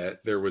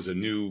 that there was a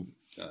new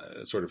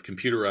sort of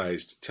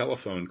computerized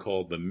telephone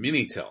called the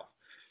Minitel.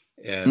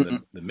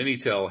 And the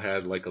Minitel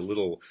had like a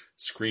little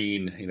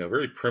screen,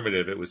 very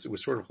primitive. It was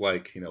sort of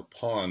like,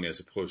 Pong as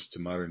opposed to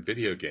modern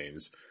video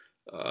games.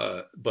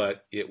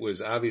 But it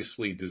was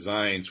obviously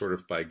designed sort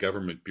of by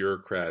government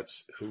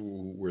bureaucrats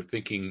who were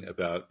thinking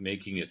about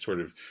making it sort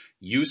of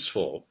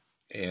useful.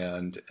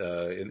 And,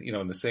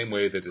 in the same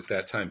way that at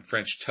that time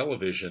French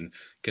television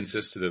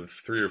consisted of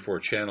 3 or 4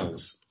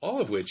 channels,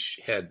 all of which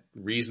had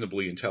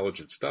reasonably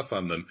intelligent stuff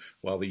on them,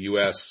 while the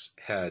U.S.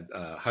 had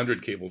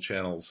 100 cable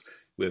channels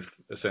with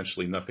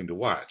essentially nothing to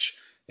watch.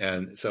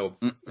 And so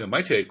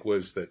my take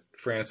was that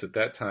France at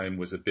that time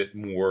was a bit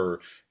more,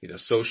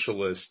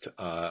 socialist,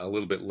 a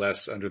little bit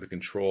less under the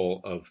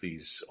control of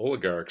these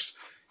oligarchs.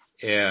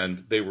 And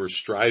they were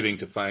striving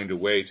to find a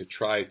way to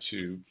try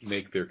to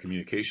make their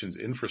communications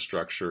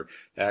infrastructure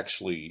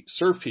actually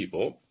serve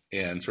people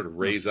and sort of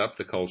raise up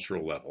the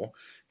cultural level,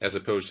 as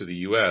opposed to the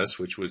U.S.,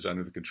 which was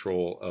under the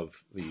control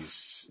of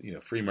these,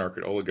 free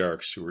market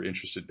oligarchs who were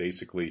interested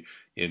basically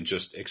in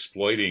just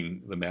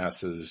exploiting the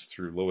masses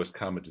through lowest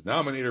common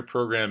denominator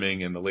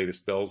programming and the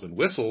latest bells and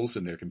whistles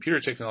in their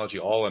computer technology,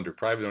 all under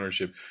private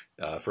ownership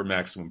for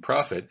maximum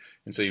profit.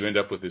 And so you end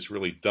up with this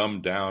really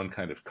dumbed down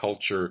kind of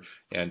culture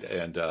and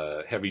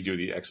heavy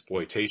duty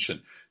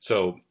exploitation.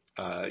 So,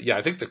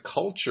 I think the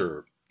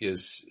culture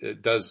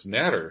does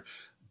matter,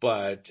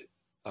 but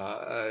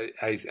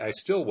I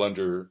still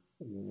wonder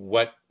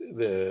what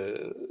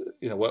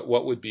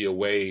would be a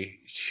way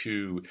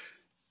to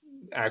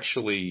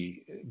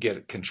actually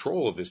get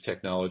control of this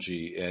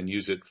technology and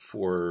use it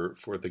for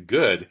the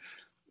good,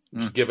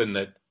 given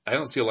that I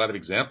don't see a lot of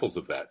examples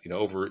of that,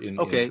 over in.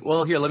 Okay.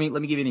 Well, here, let me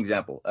give you an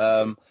example.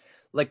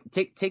 Like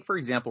take for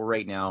example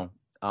right now,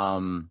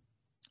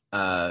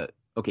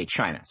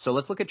 China. So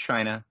let's look at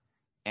China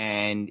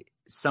and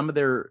some of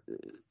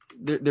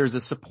there's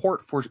a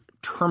support for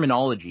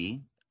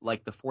terminology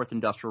like the fourth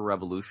industrial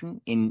revolution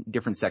in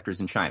different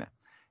sectors in China.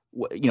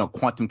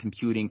 Quantum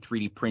computing,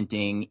 3D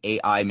printing,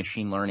 AI,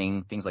 machine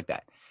learning, things like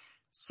that.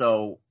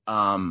 So,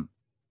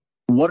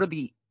 what are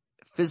the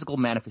physical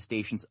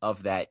manifestations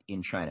of that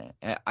in China?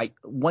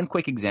 One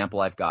quick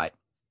example I've got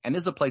And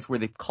this is a place where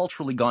they've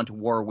culturally gone to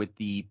war with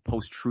the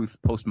post-truth,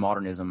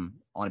 postmodernism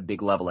on a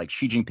big level. Like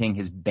Xi Jinping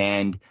has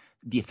banned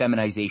the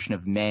effeminization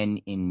of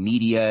men in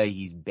media.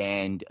 He's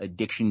banned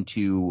addiction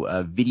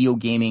to video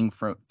gaming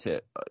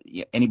to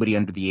anybody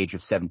under the age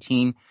of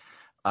 17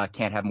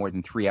 can't have more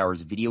than 3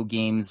 hours of video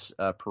games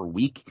per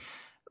week.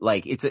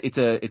 Like it's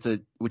a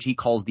which he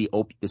calls the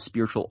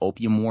spiritual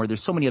opium war.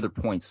 There's so many other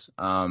points,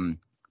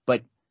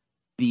 but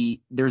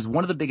there's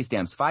one of the biggest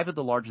dams. 5 of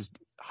the largest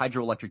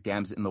hydroelectric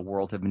dams in the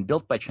world have been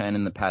built by China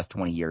in the past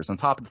 20 years, on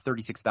top of the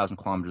 36,000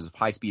 kilometers of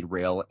high-speed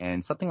rail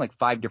and something like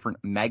 5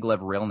 different maglev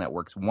rail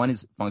networks. 1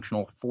 is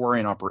functional,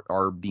 4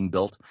 are being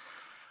built.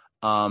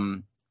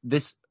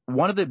 This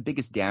one of the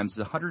biggest dams is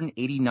a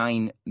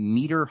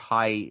 189-meter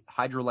high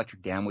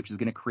hydroelectric dam, which is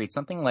going to create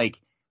something like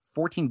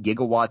 14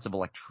 gigawatts of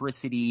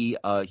electricity,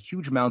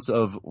 huge amounts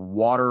of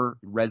water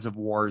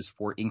reservoirs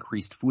for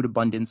increased food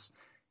abundance,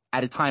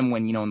 at a time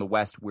when, in the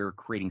West, we're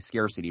creating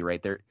scarcity, right?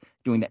 They're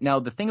doing that. Now,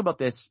 the thing about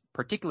this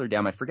particular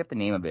dam, I forget the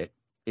name of it.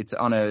 It's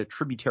on a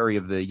tributary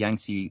of the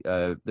Yangtze,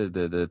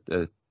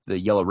 the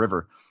Yellow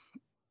River,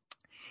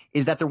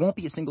 is that there won't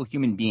be a single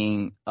human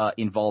being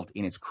involved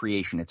in its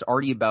creation. It's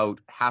already about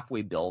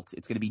halfway built.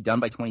 It's going to be done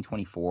by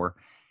 2024,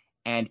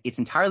 and it's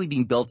entirely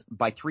being built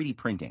by 3D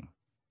printing.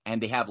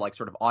 And they have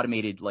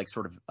automated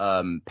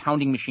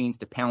pounding machines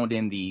to pound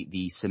in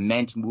the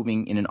cement,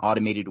 moving in an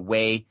automated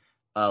way,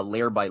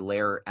 layer by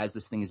layer as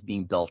this thing is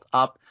being built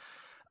up.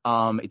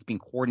 It's being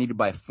coordinated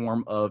by a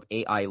form of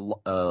AI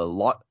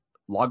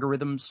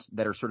logarithms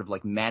that are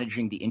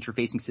managing the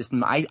interfacing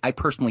system. I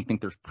personally think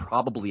there's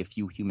probably a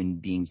few human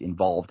beings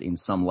involved in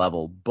some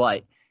level,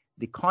 but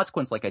the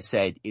consequence, like I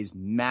said, is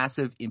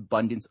massive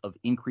abundance of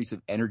increase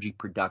of energy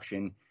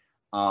production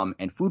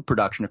and food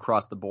production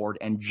across the board,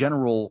 and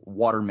general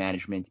water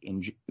management,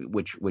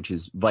 which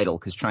is vital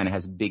because China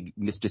has a big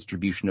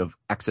misdistribution of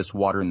excess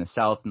water in the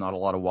south, not a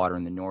lot of water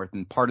in the north.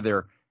 And part of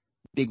their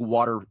big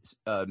water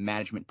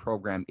management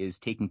program is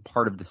taking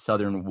part of the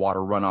southern water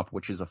runoff,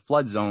 which is a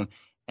flood zone,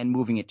 and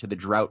moving it to the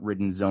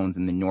drought-ridden zones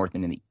in the north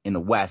and in the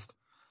west,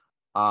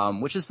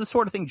 which is the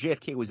sort of thing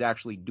JFK was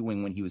actually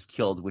doing when he was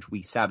killed, which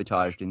we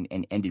sabotaged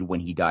and ended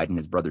when he died and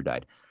his brother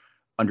died.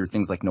 Under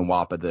things like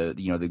NWAPA,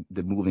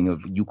 the moving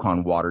of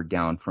Yukon water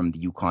down from the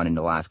Yukon and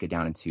Alaska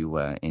down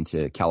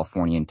into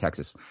California and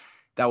Texas,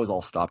 that was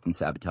all stopped and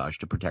sabotaged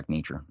to protect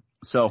nature.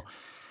 So,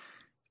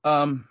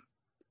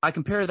 I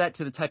compare that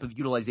to the type of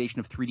utilization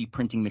of 3D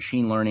printing,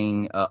 machine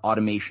learning,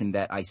 automation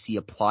that I see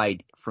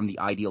applied from the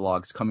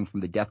ideologues coming from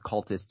the death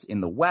cultists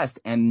in the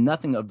West, and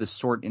nothing of the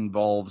sort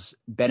involves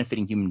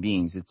benefiting human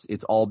beings.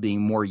 It's all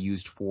being more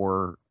used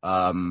for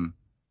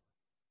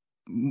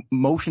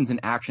motions and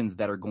actions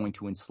that are going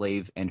to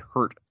enslave and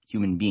hurt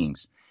human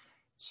beings.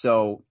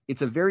 So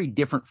it's a very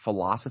different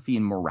philosophy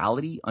and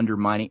morality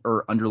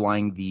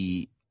underlying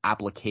the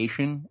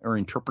application or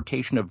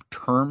interpretation of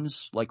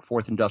terms like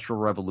Fourth Industrial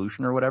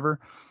Revolution or whatever,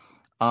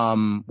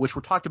 which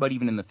were talked about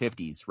even in the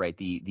 50s, right?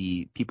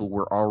 The people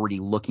were already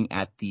looking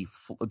at the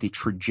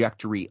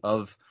trajectory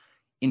of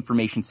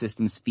information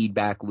systems,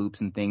 feedback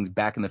loops and things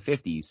back in the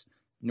 50s.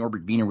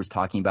 Norbert Wiener was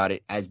talking about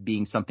it as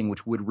being something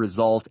which would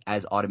result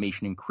as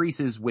automation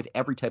increases with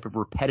every type of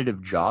repetitive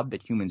job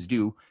that humans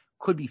do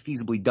could be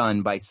feasibly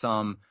done by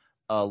some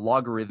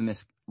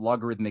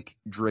logarithmic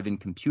driven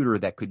computer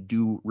that could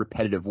do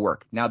repetitive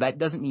work. Now, that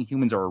doesn't mean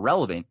humans are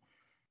irrelevant.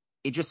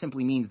 It just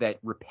simply means that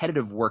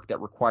repetitive work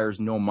that requires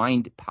no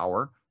mind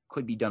power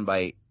could be done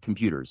by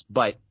computers.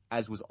 But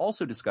as was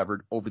also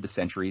discovered over the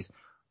centuries,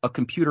 a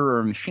computer or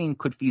a machine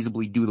could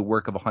feasibly do the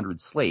work of 100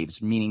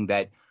 slaves, meaning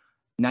that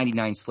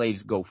 99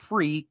 slaves go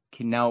free,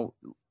 can now,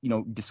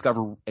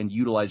 discover and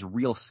utilize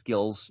real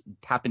skills,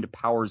 tap into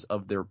powers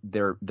of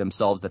their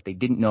themselves that they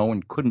didn't know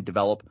and couldn't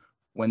develop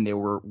when they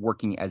were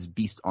working as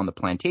beasts on the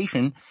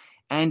plantation.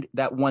 And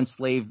that one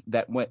slave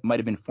that might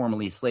have been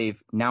formerly a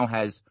slave now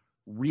has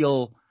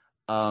real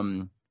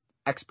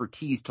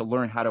expertise to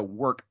learn how to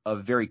work a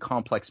very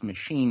complex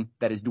machine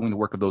that is doing the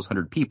work of those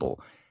 100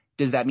 people.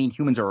 Does that mean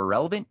humans are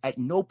irrelevant? At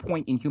no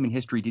point in human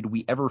history did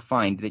we ever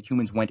find that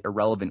humans went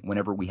irrelevant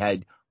whenever we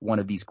had one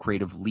of these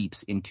creative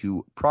leaps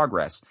into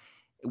progress.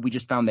 We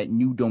just found that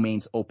new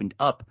domains opened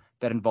up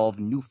that involved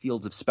new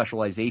fields of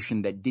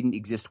specialization that didn't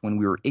exist when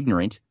we were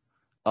ignorant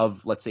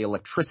of, let's say,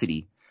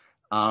 electricity.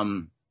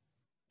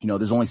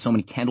 There's only so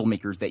many candle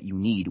makers that you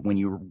need when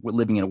you're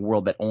living in a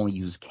world that only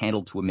uses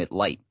candle to emit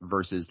light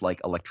versus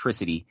like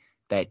electricity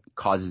that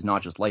causes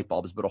not just light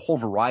bulbs, but a whole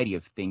variety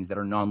of things that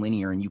are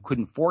nonlinear and you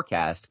couldn't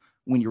forecast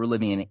when you were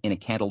living in a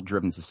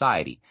candle-driven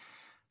society.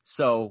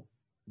 So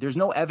there's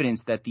no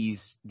evidence that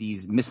these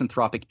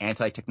misanthropic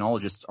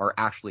anti-technologists are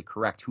actually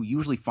correct, who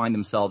usually find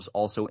themselves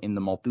also in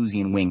the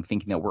Malthusian wing,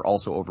 thinking that we're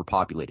also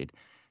overpopulated.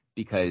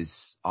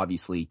 Because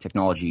obviously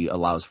technology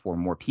allows for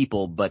more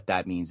people, but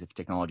that means if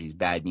technology is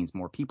bad, means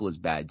more people is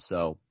bad.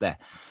 So that.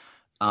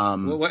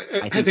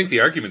 I think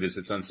the argument is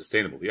it's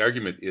unsustainable. The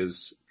argument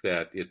is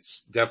that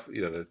it's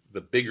definitely,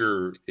 the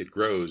bigger it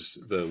grows,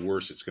 the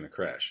worse it's going to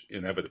crash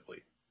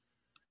inevitably.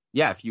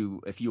 Yeah,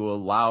 if you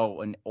allow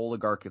an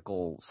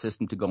oligarchical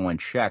system to go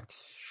unchecked,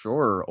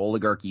 sure,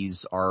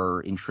 oligarchies are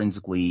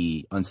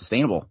intrinsically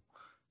unsustainable.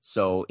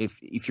 So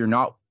if you're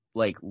not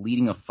like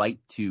leading a fight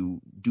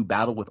to do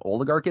battle with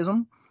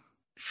oligarchism,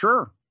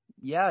 sure,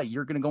 yeah,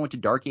 you're going to go into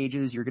dark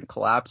ages, you're going to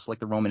collapse like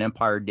the Roman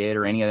Empire did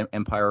or any other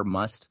empire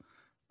must.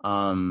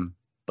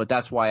 But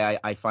that's why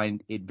I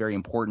find it very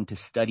important to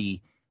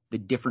study the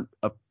different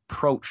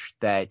approach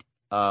that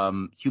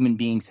human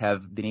beings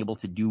have been able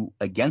to do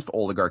against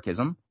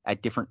oligarchism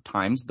at different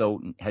times,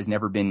 though has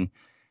never been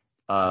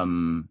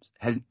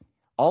has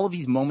all of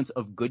these moments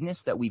of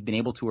goodness that we've been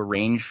able to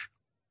arrange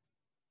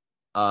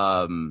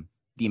the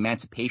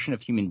emancipation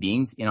of human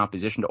beings in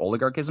opposition to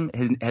oligarchism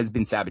has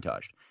been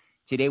sabotaged.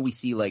 Today we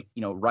see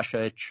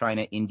Russia,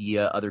 China,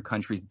 India, other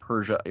countries,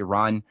 Persia,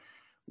 Iran,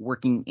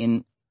 working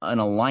in an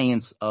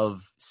alliance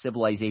of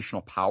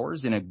civilizational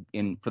powers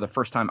in for the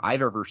first time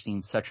I've ever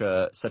seen such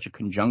a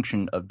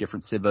conjunction of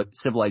different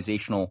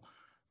civilizational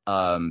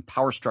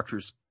power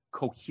structures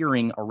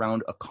cohering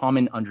around a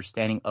common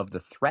understanding of the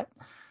threat,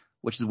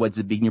 which is what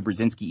Zbigniew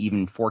Brzezinski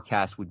even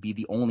forecast would be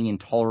the only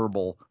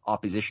intolerable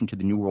opposition to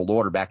the New World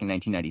Order back in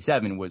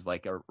 1997 was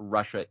like a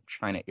Russia,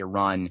 China,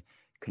 Iran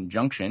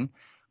conjunction.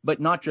 But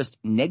not just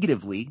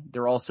negatively,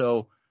 they're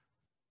also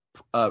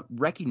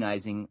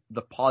recognizing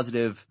the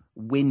positive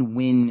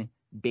win-win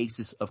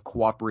basis of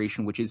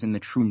cooperation, which is in the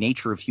true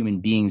nature of human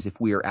beings. If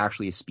we are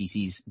actually a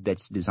species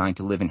that's designed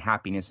to live in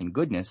happiness and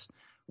goodness,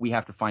 we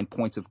have to find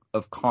points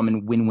of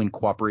common win-win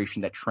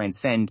cooperation that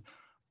transcend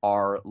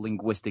our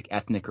linguistic,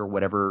 ethnic, or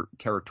whatever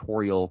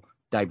territorial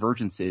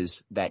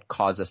divergences that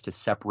cause us to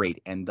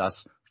separate and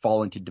thus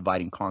fall into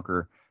divide and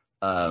conquer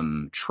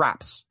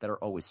traps that are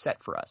always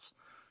set for us.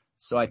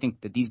 So I think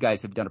that these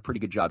guys have done a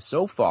pretty good job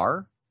so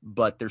far,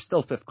 but they're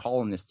still fifth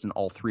columnists in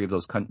all three of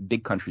those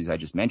big countries I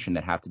just mentioned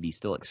that have to be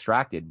still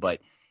extracted. But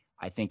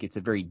I think it's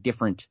a very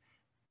different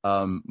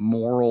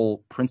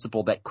moral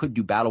principle that could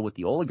do battle with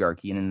the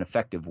oligarchy in an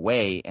effective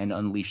way and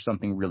unleash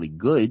something really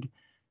good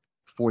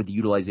for the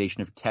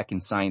utilization of tech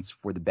and science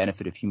for the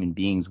benefit of human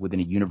beings within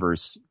a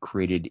universe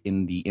created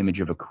in the image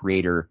of a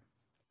creator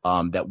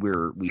that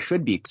we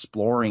should be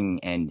exploring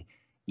and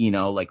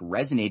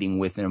resonating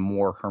with in a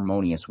more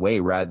harmonious way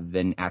rather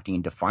than acting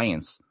in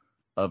defiance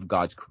of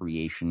God's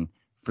creation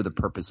for the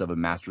purpose of a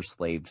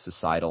master-slave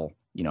societal,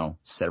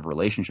 set of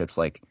relationships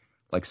like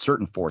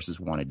certain forces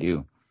want to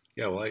do.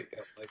 Yeah, well, I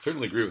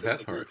certainly agree with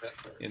that part.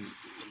 And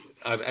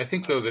I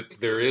think, though, that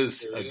there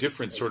is a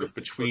difference sort of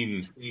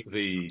between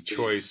the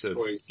choice of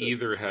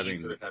either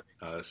having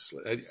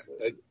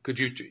could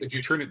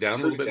you turn it down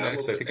a little bit,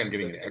 Max? I think I'm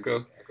getting an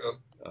echo.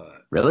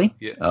 Really?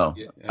 Yeah. Oh,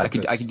 yeah, I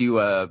could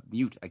do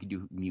mute. I could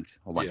do mute.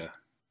 Hold on.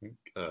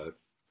 Yeah.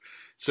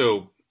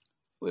 So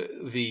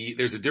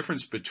there's a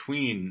difference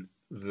between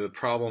the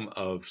problem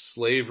of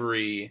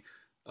slavery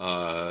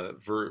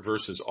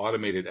versus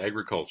automated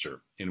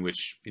agriculture, in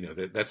which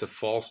that's a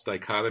false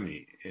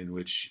dichotomy, in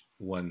which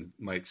one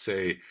might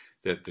say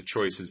that the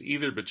choice is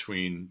either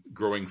between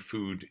growing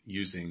food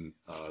using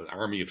an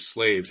army of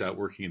slaves out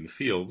working in the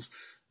fields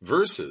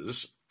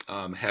versus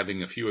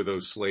having a few of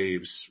those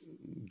slaves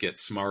get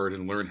smart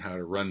and learn how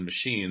to run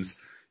machines,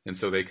 and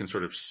so they can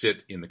sort of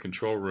sit in the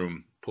control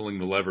room pulling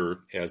the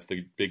lever as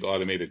the big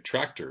automated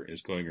tractor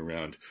is going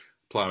around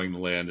plowing the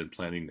land and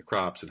planting the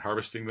crops and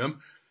harvesting them.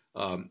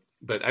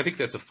 But I think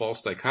that's a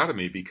false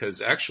dichotomy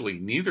because actually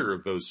neither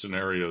of those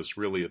scenarios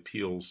really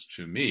appeals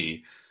to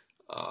me.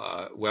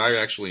 What I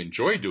actually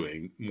enjoy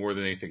doing more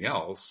than anything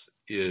else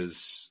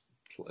is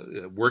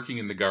working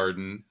in the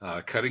garden,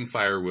 cutting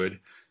firewood,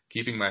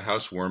 keeping my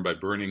house warm by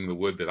burning the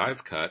wood that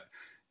I've cut.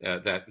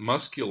 That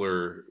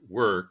muscular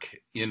work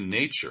in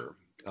nature,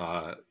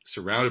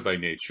 surrounded by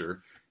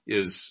nature,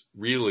 is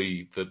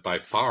really by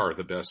far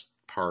the best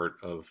part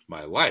of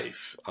my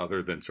life,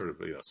 other than sort of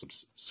some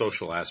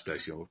social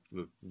aspects,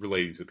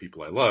 relating to the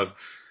people I love,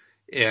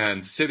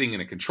 and sitting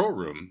in a control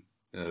room,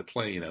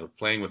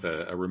 playing with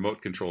a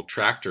remote controlled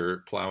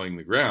tractor plowing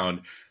the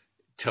ground,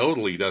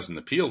 totally doesn't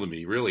appeal to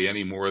me really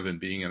any more than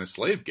being in a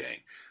slave gang.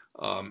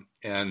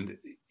 And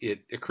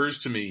it occurs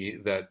to me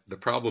that the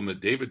problem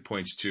that David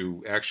points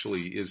to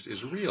actually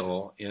is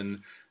real,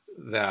 in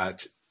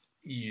that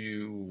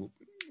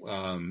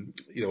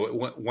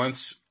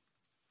once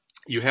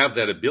you have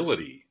that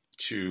ability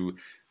to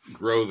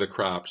grow the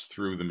crops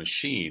through the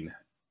machine,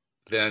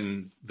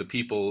 then the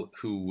people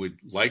who would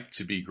like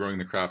to be growing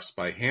the crops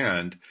by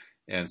hand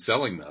and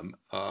selling them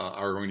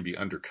are going to be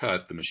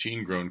undercut. The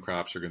machine-grown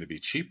crops are going to be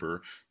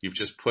cheaper. You've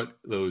just put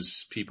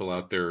those people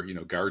out there,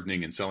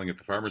 gardening and selling at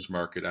the farmer's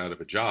market out of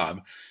a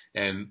job,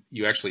 and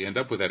you actually end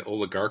up with that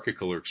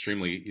oligarchical or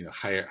extremely,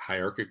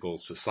 hierarchical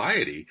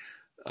society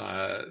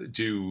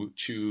due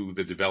to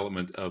the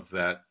development of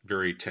that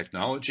very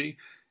technology,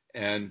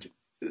 and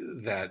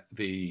that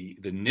the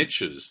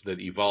niches that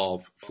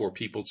evolve for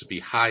people to be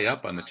high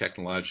up on the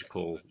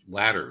technological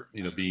ladder,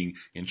 being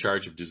in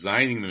charge of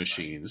designing the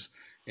machines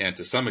and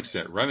to some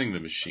extent running the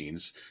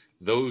machines,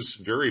 those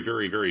very,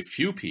 very, very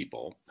few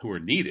people who are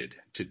needed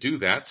to do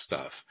that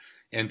stuff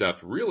end up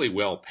really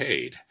well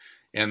paid.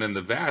 And then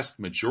the vast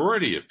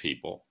majority of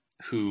people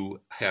who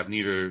have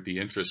neither the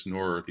interest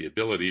nor the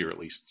ability, or at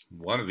least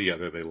one or the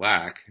other, they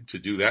lack to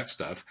do that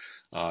stuff.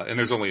 And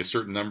there's only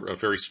a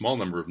very small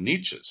number of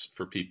niches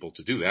for people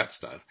to do that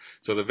stuff.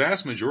 So the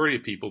vast majority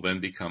of people then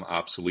become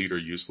obsolete or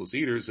useless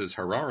eaters, as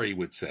Harari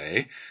would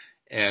say.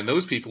 And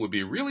those people would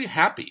be really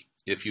happy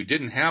if you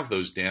didn't have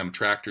those damn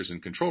tractors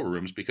and control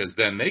rooms, because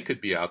then they could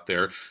be out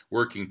there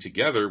working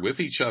together with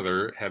each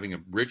other, having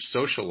a rich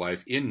social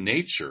life in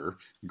nature,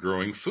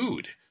 growing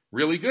food.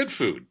 Really good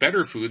food,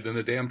 better food than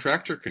the damn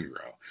tractor can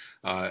grow.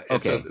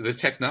 And so the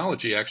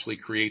technology actually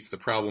creates the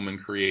problem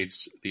and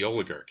creates the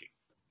oligarchy.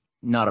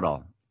 Not at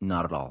all.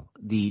 Not at all.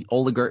 The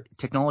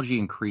technology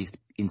increased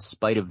in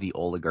spite of the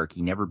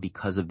oligarchy, never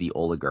because of the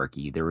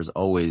oligarchy. There was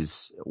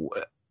always,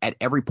 at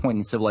every point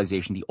in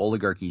civilization, the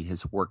oligarchy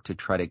has worked to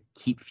try to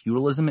keep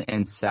feudalism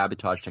and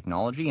sabotage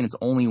technology. And it's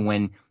only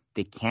when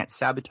they can't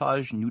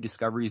sabotage new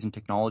discoveries in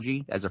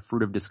technology as a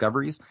fruit of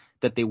discoveries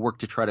that they work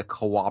to try to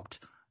co-opt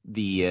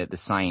the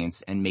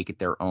science and make it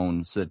their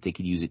own so that they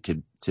could use it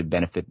to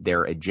benefit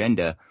their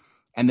agenda,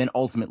 and then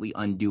ultimately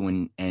undo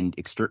and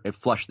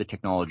flush the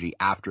technology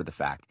after the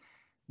fact.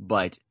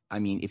 But I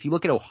mean, if you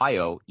look at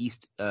Ohio,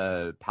 East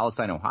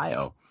Palestine,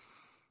 Ohio,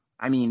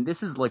 I mean,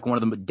 this is like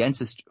one of the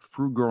densest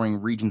fruit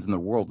growing regions in the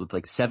world, with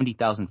like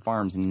 70,000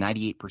 farms and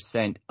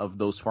 98% of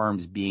those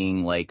farms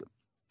being like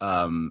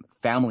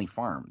family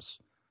farms.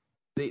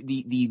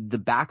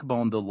 The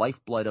backbone, the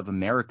lifeblood of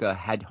America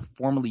had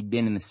formerly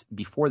been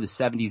before the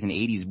 70s and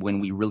 80s,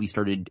 when we really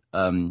started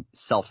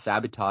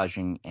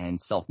self-sabotaging and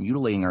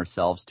self-mutilating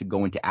ourselves to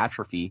go into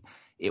atrophy.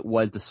 It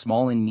was the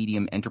small and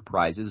medium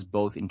enterprises,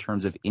 both in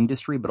terms of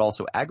industry but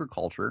also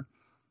agriculture,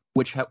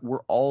 which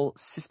were all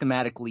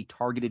systematically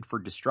targeted for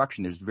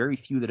destruction. There's very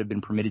few that have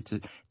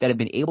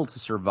been able to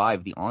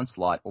survive the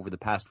onslaught over the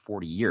past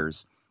 40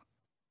 years.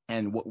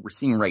 And what we're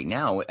seeing right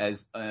now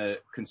as a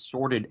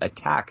concerted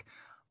attack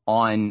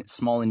on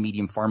small and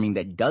medium farming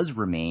that does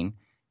remain.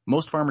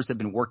 Most farmers have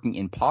been working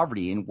in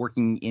poverty and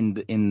working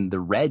in the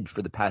red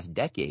for the past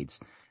decades.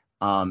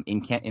 In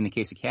the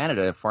case of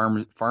Canada,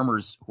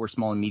 farmers who are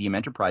small and medium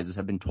enterprises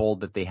have been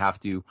told that they have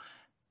to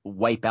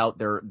wipe out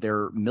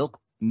their milk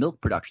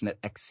production that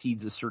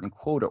exceeds a certain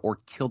quota, or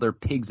kill their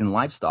pigs and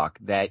livestock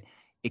that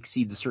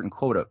exceeds a certain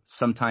quota.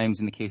 Sometimes,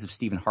 in the case of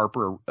Stephen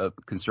Harper, a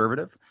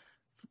conservative,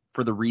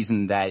 for the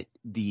reason that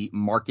the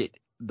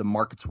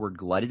markets were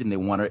glutted and they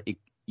want to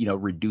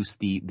reduce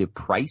the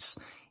price.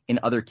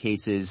 In other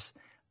cases,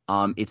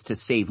 it's to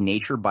save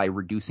nature by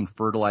reducing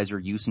fertilizer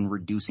use and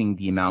reducing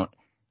the amount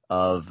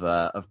of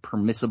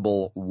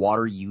permissible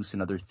water use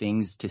and other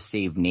things to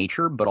save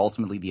nature. But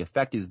ultimately, the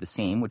effect is the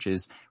same, which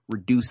is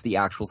reduce the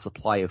actual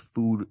supply of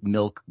food,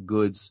 milk,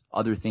 goods,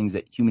 other things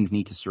that humans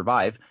need to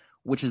survive,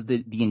 which is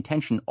the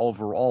intention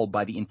overall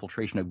by the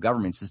infiltration of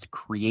governments, is to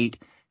create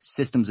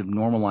systems of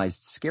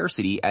normalized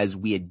scarcity as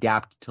we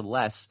adapt to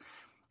less.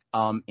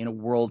 In a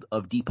world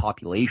of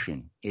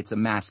depopulation, it's a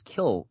mass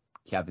kill,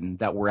 Kevin,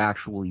 that we're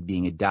actually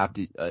being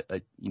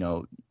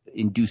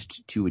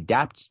induced to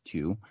adapt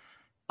to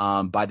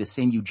by the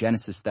same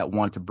eugenicists that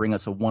want to bring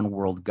us a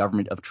one-world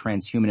government of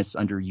transhumanists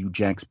under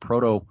eugenics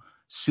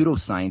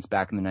pseudo-science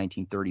back in the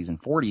 1930s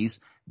and 40s.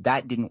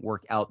 That didn't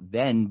work out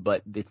then,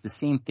 but it's the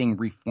same thing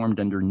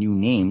reformed under new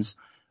names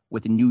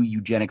with the new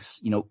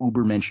eugenics,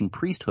 Ubermensch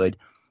priesthood,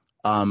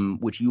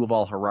 which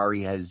Yuval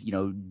Harari has,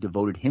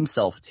 devoted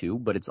himself to,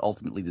 but it's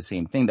ultimately the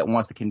same thing, that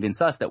wants to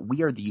convince us that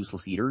we are the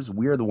useless eaters,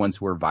 we are the ones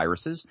who are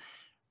viruses,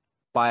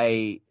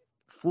 by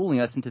fooling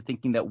us into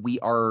thinking that we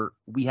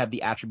have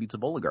the attributes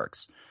of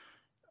oligarchs.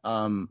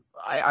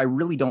 I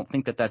really don't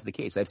think that that's the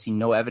case. I've seen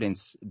no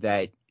evidence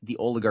that the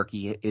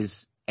oligarchy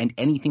is, and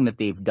anything that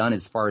they've done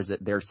as far as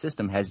their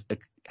system has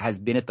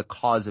been at the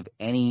cause of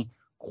any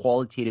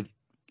qualitative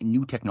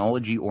new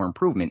technology or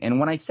improvement.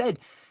 And when I said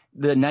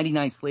the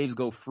 99 slaves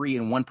go free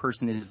and one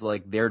person is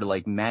like there to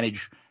like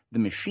manage the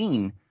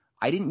machine,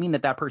 I didn't mean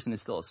that person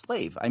is still a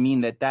slave. I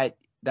mean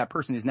that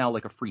person is now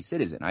like a free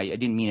citizen. I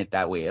didn't mean it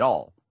that way at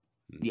all.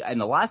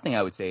 And the last thing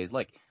I would say is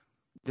like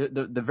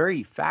the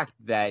very fact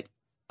that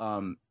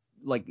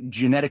like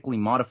genetically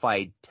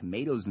modified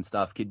tomatoes and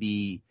stuff could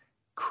be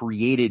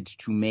created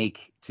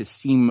to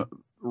seem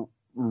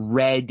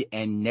red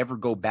and never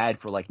go bad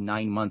for like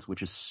 9 months,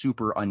 which is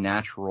super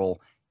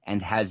unnatural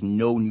and has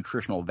no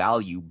nutritional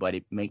value, but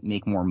it may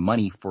make more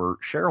money for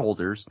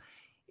shareholders,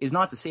 is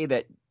not to say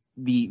that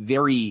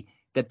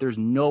that there's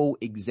no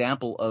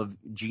example of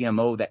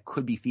GMO that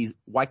could be feasible.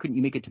 Why couldn't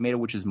you make a tomato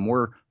which is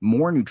more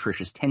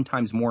nutritious, 10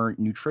 times more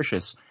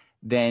nutritious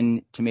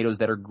than tomatoes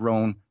that are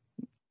grown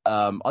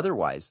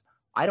otherwise?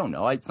 I don't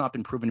know. It's not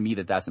been proven to me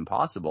that that's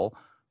impossible,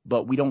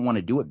 but we don't want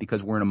to do it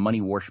because we're in a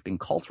money worshipping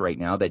cult right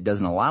now that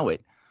doesn't allow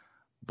it.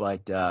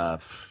 But no,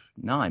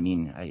 I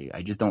mean,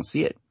 I just don't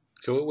see it.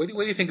 So what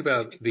do you think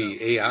about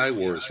the AI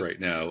wars right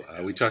now?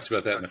 We talked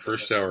about that in the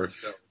first hour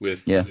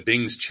with Yeah.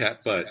 Bing's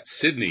chatbot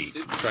Sydney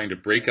trying to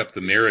break up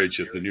the marriage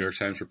of the New York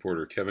Times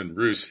reporter Kevin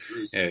Roose,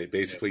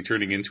 basically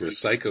turning into a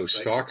psycho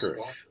stalker,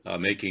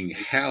 making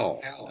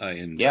Hal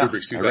in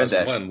Kubrick's I read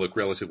that. 2001 look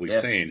relatively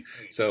sane.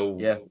 So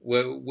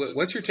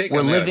what's your take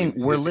on that?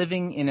 We're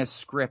living in a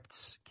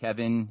script,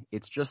 Kevin.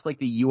 It's just like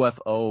the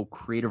UFO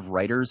creative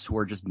writers who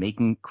are just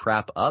making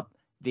crap up.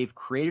 They've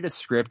created a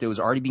script. It was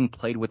already being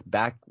played with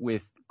back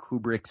with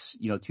Kubrick's,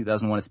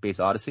 2001: A Space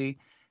Odyssey.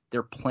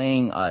 They're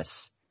playing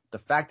us. The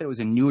fact that it was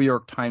a New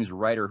York Times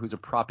writer who's a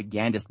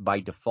propagandist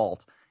by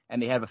default,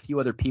 and they have a few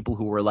other people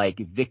who were like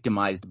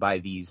victimized by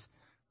these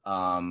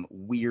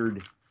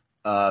weird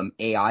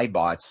AI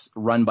bots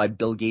run by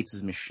Bill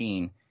Gates'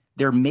 machine.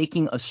 They're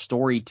making a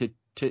story to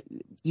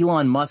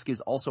Elon Musk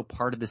is also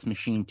part of this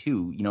machine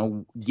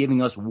too,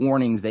 giving us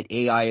warnings that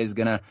AI is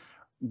going to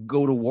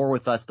go to war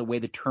with us the way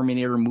the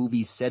Terminator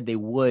movies said they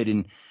would,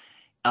 and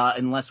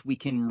unless we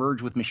can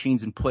merge with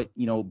machines and put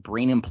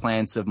brain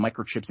implants of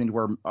microchips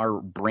into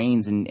our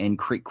brains and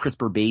create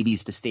CRISPR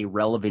babies to stay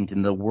relevant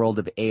in the world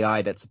of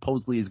AI that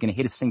supposedly is going to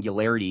hit a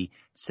singularity,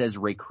 says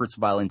Ray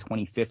Kurzweil in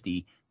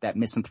 2050, that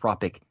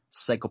misanthropic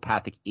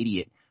psychopathic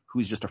idiot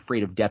who's just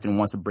afraid of death and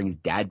wants to bring his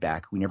dad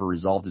back, who never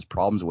resolved his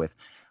problems with.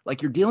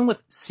 Like, you're dealing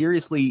with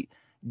seriously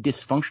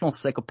dysfunctional,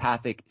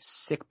 psychopathic,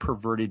 sick,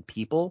 perverted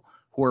people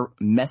who are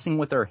messing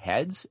with our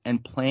heads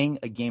and playing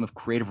a game of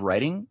creative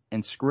writing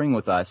and screwing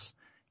with us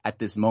at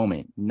this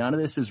moment. None of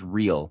this is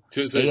real.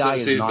 AI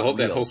is not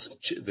real.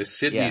 The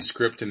Sydney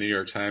script in the New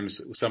York Times,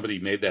 somebody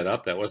made that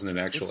up. That wasn't an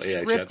actual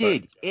AI chatbot.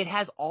 Scripted. It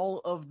has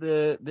all of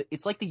the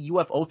it's like the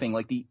UFO thing,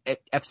 like the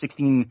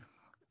F-16,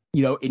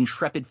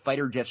 Intrepid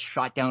fighter jets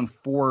shot down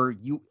 4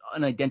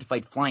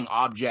 unidentified flying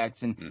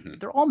objects, and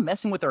they're all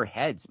messing with our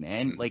heads,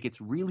 man. Like, it's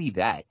really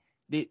that.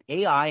 The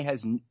AI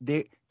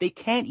they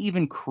can't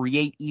even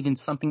create even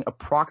something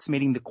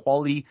approximating the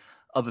quality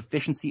of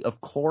efficiency of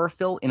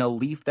chlorophyll in a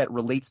leaf that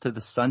relates to the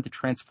sun to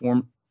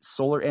transform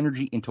solar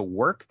energy into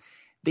work.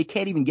 They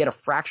can't even get a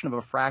fraction of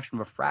a fraction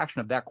of a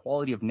fraction of that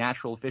quality of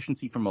natural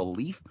efficiency from a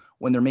leaf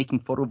when they're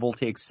making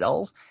photovoltaic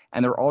cells.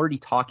 And they're already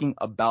talking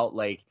about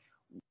like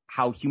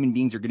how human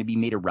beings are going to be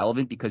made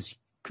irrelevant because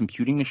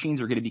computing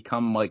machines are going to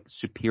become like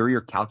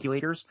superior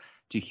calculators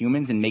to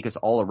humans and make us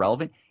all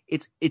irrelevant.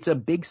 It's a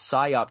big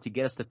psyop to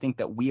get us to think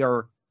that we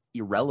are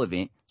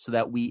irrelevant so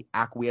that we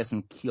acquiesce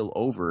and keel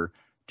over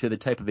to the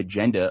type of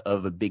agenda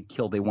of a big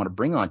kill they want to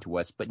bring onto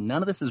us. But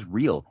none of this is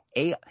real.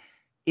 It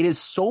is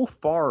so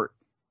far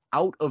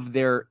out of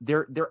they're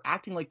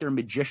acting like they're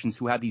magicians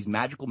who have these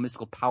magical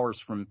mystical powers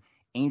from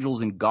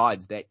angels and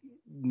gods that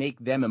make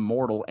them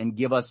immortal and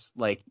give us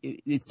like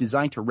it's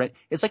designed to rent.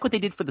 It's like what they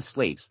did for the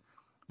slaves.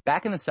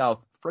 Back in the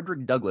South,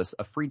 Frederick Douglass,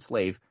 a freed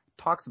slave,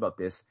 talks about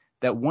this,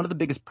 that one of the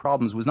biggest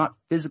problems was not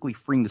physically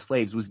freeing the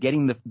slaves, was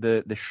getting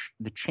the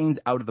chains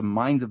out of the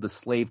minds of the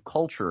slave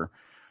culture,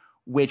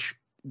 which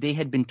they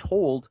had been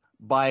told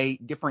by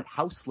different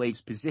house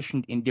slaves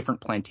positioned in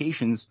different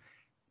plantations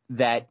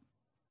that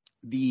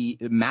the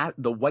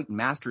white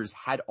masters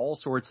had all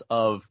sorts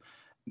of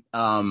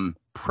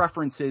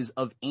preferences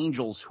of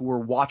angels who were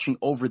watching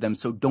over them.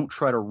 So don't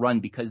try to run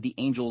because the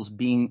angels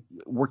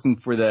working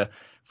for the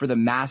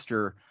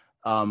master,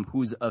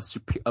 who's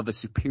of a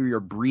superior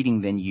breeding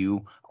than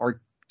you,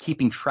 are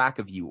keeping track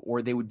of you.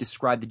 Or they would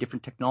describe the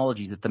different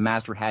technologies that the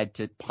master had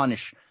to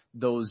punish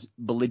those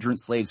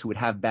belligerent slaves who would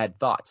have bad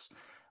thoughts.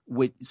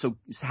 So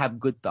have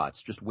good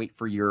thoughts. Just wait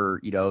for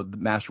the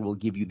master will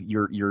give you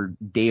your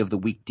day of the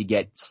week to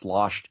get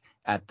sloshed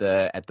at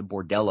the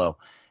bordello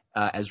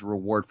as a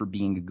reward for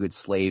being a good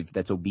slave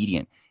that's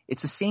obedient.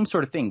 It's the same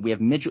sort of thing. We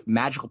have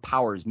magical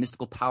powers,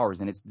 mystical powers,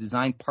 and it's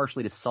designed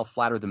partially to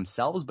self-flatter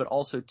themselves, but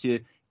also to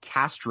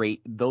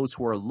castrate those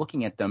who are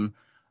looking at them,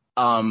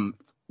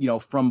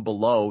 from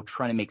below,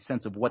 trying to make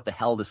sense of what the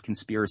hell this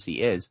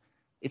conspiracy is.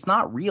 It's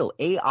not real.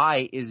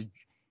 AI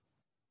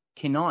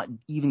cannot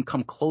even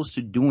come close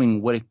to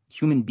doing what a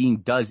human being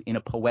does in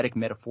a poetic,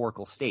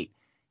 metaphorical state.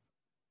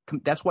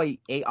 That's why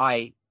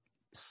AI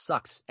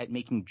sucks at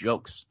making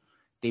jokes.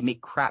 They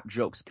make crap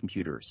jokes,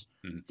 computers.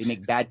 They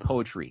make bad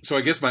poetry. So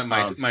I guess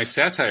my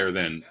satire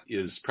then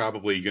is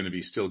probably going to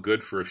be still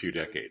good for a few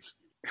decades.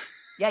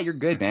 Yeah, you're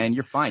good, man.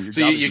 You're fine. Your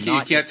so job you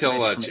can't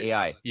tell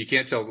AI. You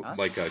can't tell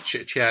like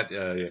chat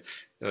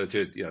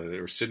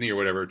or Sydney or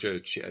whatever to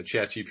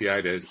Chat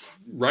GPI to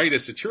write a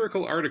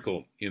satirical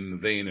article in the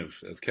vein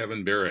of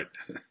Kevin Barrett.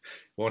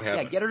 Won't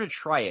happen. Yeah, get her to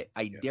try it.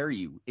 I dare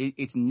you.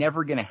 It's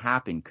never going to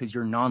happen because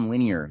you're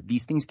nonlinear.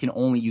 These things can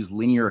only use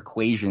linear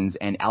equations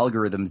and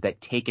algorithms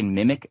that take and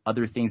mimic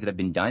other things that have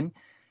been done.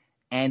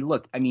 And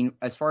look, I mean,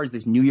 as far as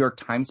this New York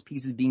Times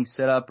piece is being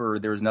set up, or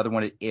there was another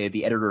one,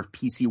 the editor of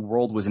PC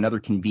World was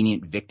another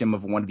convenient victim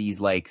of one of these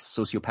like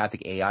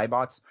sociopathic AI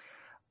bots.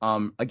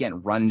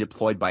 Again, run and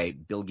deployed by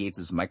Bill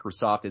Gates'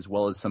 Microsoft, as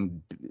well as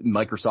some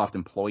Microsoft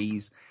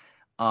employees.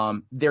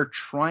 They're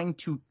trying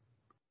to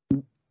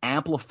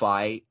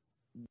amplify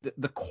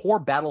the core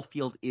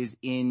battlefield is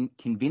in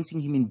convincing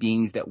human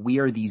beings that we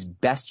are these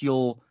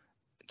bestial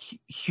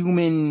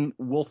human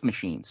wolf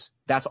machines.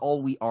 That's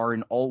all we are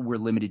and all we're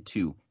limited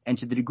to. And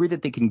to the degree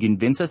that they can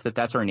convince us that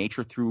that's our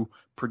nature through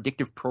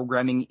predictive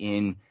programming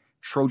in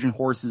Trojan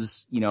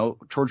horse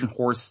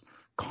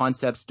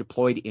concepts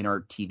deployed in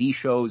our TV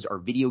shows, our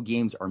video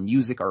games, our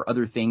music, our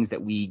other things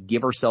that we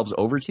give ourselves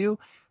over to,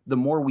 the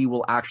more we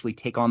will actually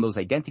take on those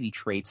identity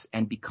traits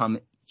and become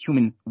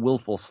human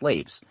willful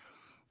slaves.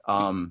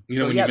 You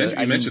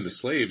mentioned the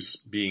slaves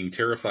being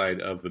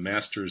terrified of the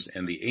masters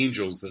and the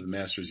angels that the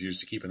masters use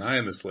to keep an eye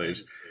on the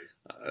slaves.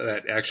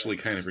 That actually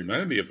kind of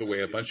reminded me of the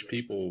way a bunch of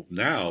people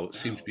now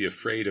seem to be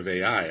afraid of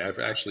AI. I've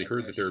actually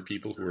heard that there are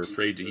people who are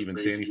afraid to even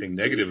say anything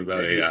negative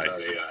about AI.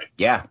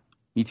 Yeah,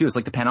 me too. It's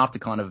like the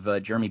panopticon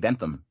of Jeremy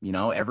Bentham.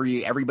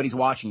 Everybody's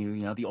watching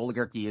you. The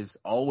oligarchy is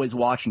always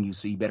watching you,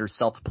 so you better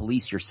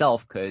self-police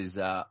yourself,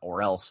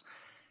 or else.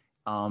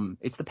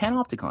 It's the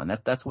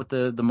panopticon. That's what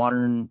the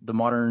modern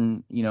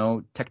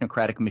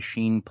technocratic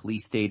machine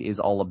police state is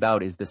all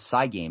about. Is the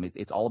psi game.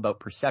 It's all about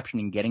perception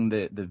and getting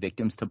the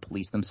victims to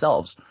police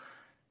themselves.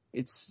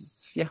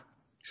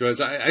 So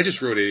as I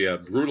just wrote a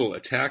brutal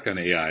attack on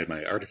AI,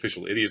 my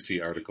artificial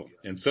idiocy article,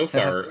 and so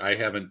far I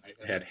haven't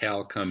had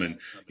Hal come and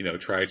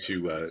try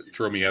to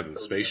throw me out of the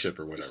spaceship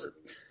or whatever.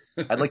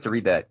 I'd like to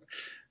read that.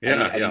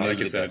 I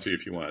can send it to you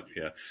if you want.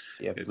 Yeah,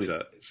 it's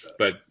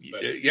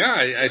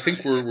I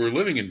think we're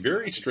living in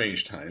very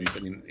strange times. I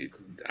mean,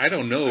 I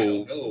don't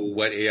know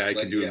what AI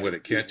can do and what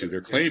it can't do.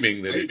 They're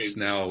claiming that it's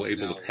now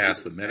able to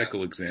pass the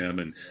medical exam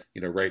and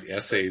write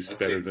essays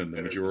better than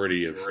the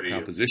majority of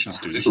composition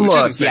students.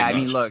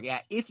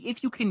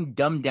 If you can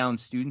dumb down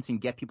students and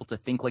get people to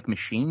think like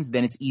machines,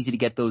 then it's easy to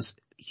get those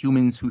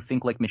humans who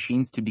think like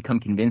machines to become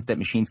convinced that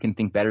machines can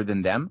think better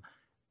than them.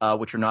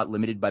 Which are not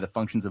limited by the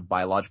functions of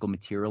biological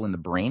material in the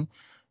brain.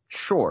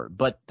 Sure,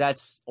 but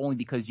that's only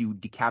because you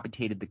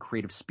decapitated the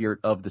creative spirit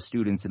of the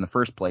students in the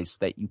first place,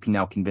 that you can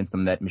now convince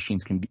them that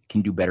machines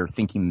can do better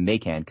thinking than they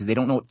can, because they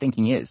don't know what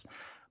thinking is.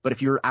 But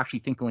if you're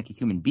actually thinking like a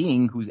human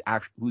being who's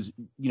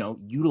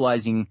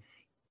utilizing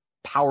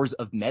powers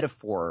of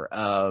metaphor,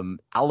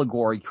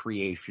 allegory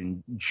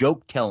creation,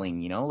 joke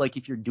telling, like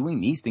if you're doing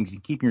these things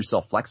and keeping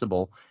yourself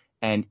flexible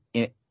and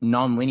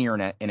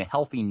non-linear in a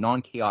healthy,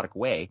 non-chaotic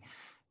way,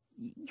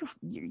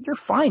 you're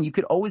fine. You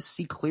could always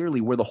see clearly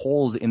where the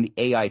holes in the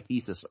AI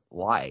thesis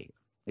lie.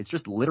 It's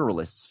just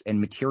literalists and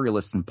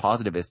materialists and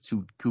positivists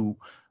who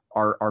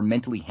are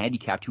mentally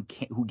handicapped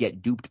who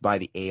get duped by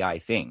the AI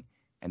thing,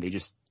 and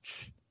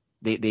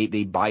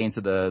they buy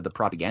into the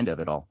propaganda of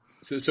it all.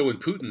 So when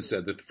Putin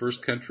said that the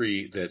first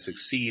country that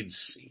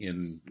succeeds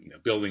in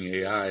building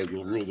AI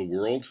will rule the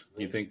world,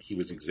 do you think he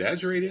was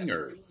exaggerating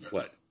or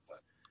what?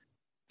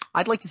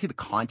 I'd like to see the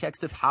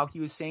context of how he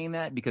was saying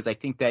that, because I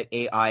think that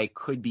AI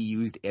could be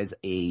used as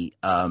a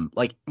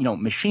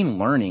machine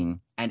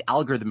learning and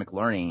algorithmic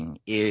learning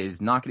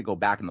is not going to go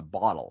back in the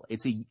bottle.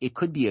 It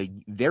could be a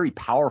very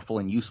powerful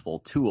and useful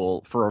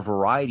tool for a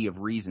variety of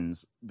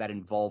reasons that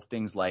involve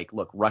things like,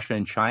 look, Russia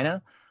and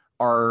China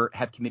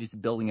have committed to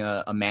building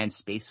a manned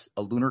space,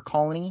 a lunar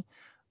colony.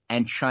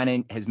 And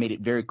China has made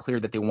it very clear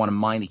that they want to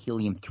mine the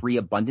helium-3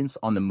 abundance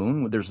on the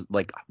moon. There's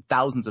like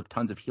thousands of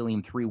tons of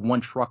helium-3. One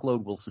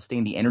truckload will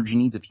sustain the energy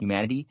needs of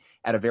humanity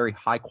at a very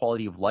high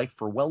quality of life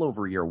for well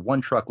over a year,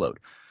 one truckload.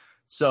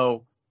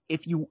 So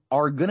if you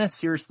are going to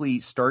seriously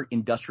start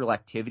industrial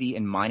activity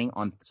and mining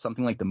on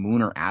something like the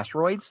moon or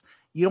asteroids,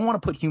 you don't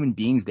want to put human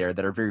beings there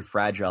that are very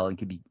fragile and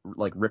could be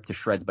like ripped to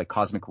shreds by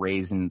cosmic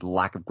rays and the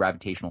lack of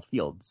gravitational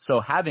fields. So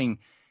having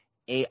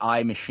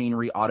AI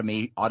machinery,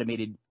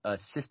 automated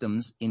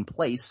systems in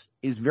place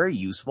is very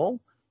useful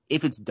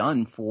if it's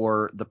done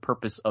for the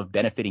purpose of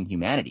benefiting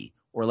humanity.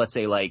 Or let's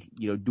say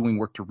doing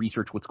work to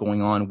research what's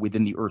going on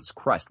within the Earth's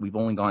crust. We've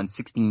only gone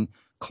 16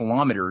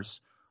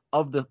 kilometers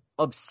of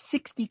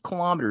 60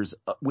 kilometers,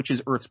 which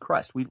is Earth's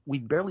crust.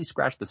 We've barely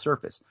scratched the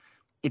surface.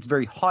 It's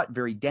very hot,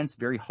 very dense,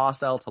 very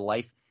hostile to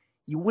life.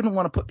 You wouldn't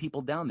want to put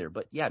people down there,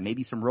 but yeah,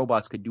 maybe some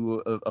robots could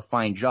do a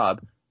fine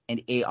job,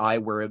 and AI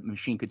where a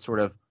machine could sort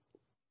of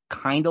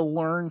kind of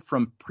learn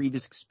from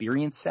previous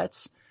experience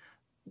sets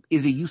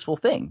is a useful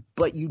thing.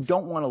 But you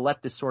don't want to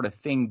let this sort of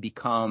thing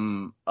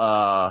become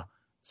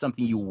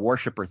something you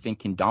worship or think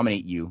can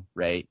dominate you,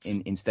 right,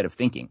 instead of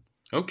thinking.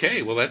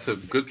 Okay, well, that's a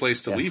good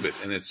place to leave it,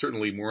 and it's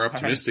certainly more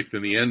optimistic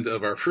than the end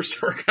of our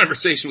first hour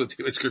conversation with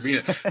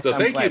Skrbina. So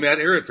thank you, Matt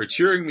Ehret, for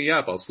cheering me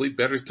up. I'll sleep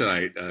better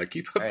tonight.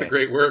 Keep up the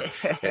great work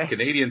at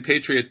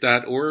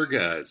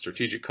CanadianPatriot.org,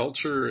 Strategic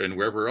Culture, and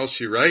wherever else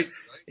you write,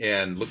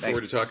 and look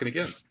forward to talking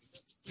again.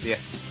 Yeah.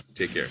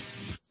 Take care.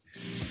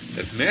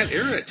 That's Matt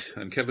Ehret.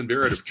 I'm Kevin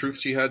Barrett of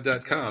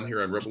TruthJihad.com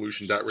here on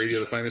Revolution.Radio,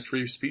 the finest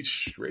free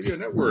speech radio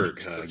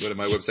network. Go to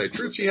my website,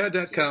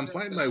 TruthJihad.com,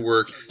 find my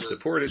work,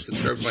 support it,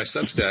 subscribe to my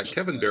Substack,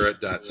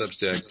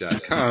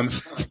 kevinbarrett.substack.com,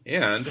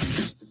 and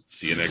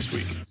see you next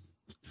week.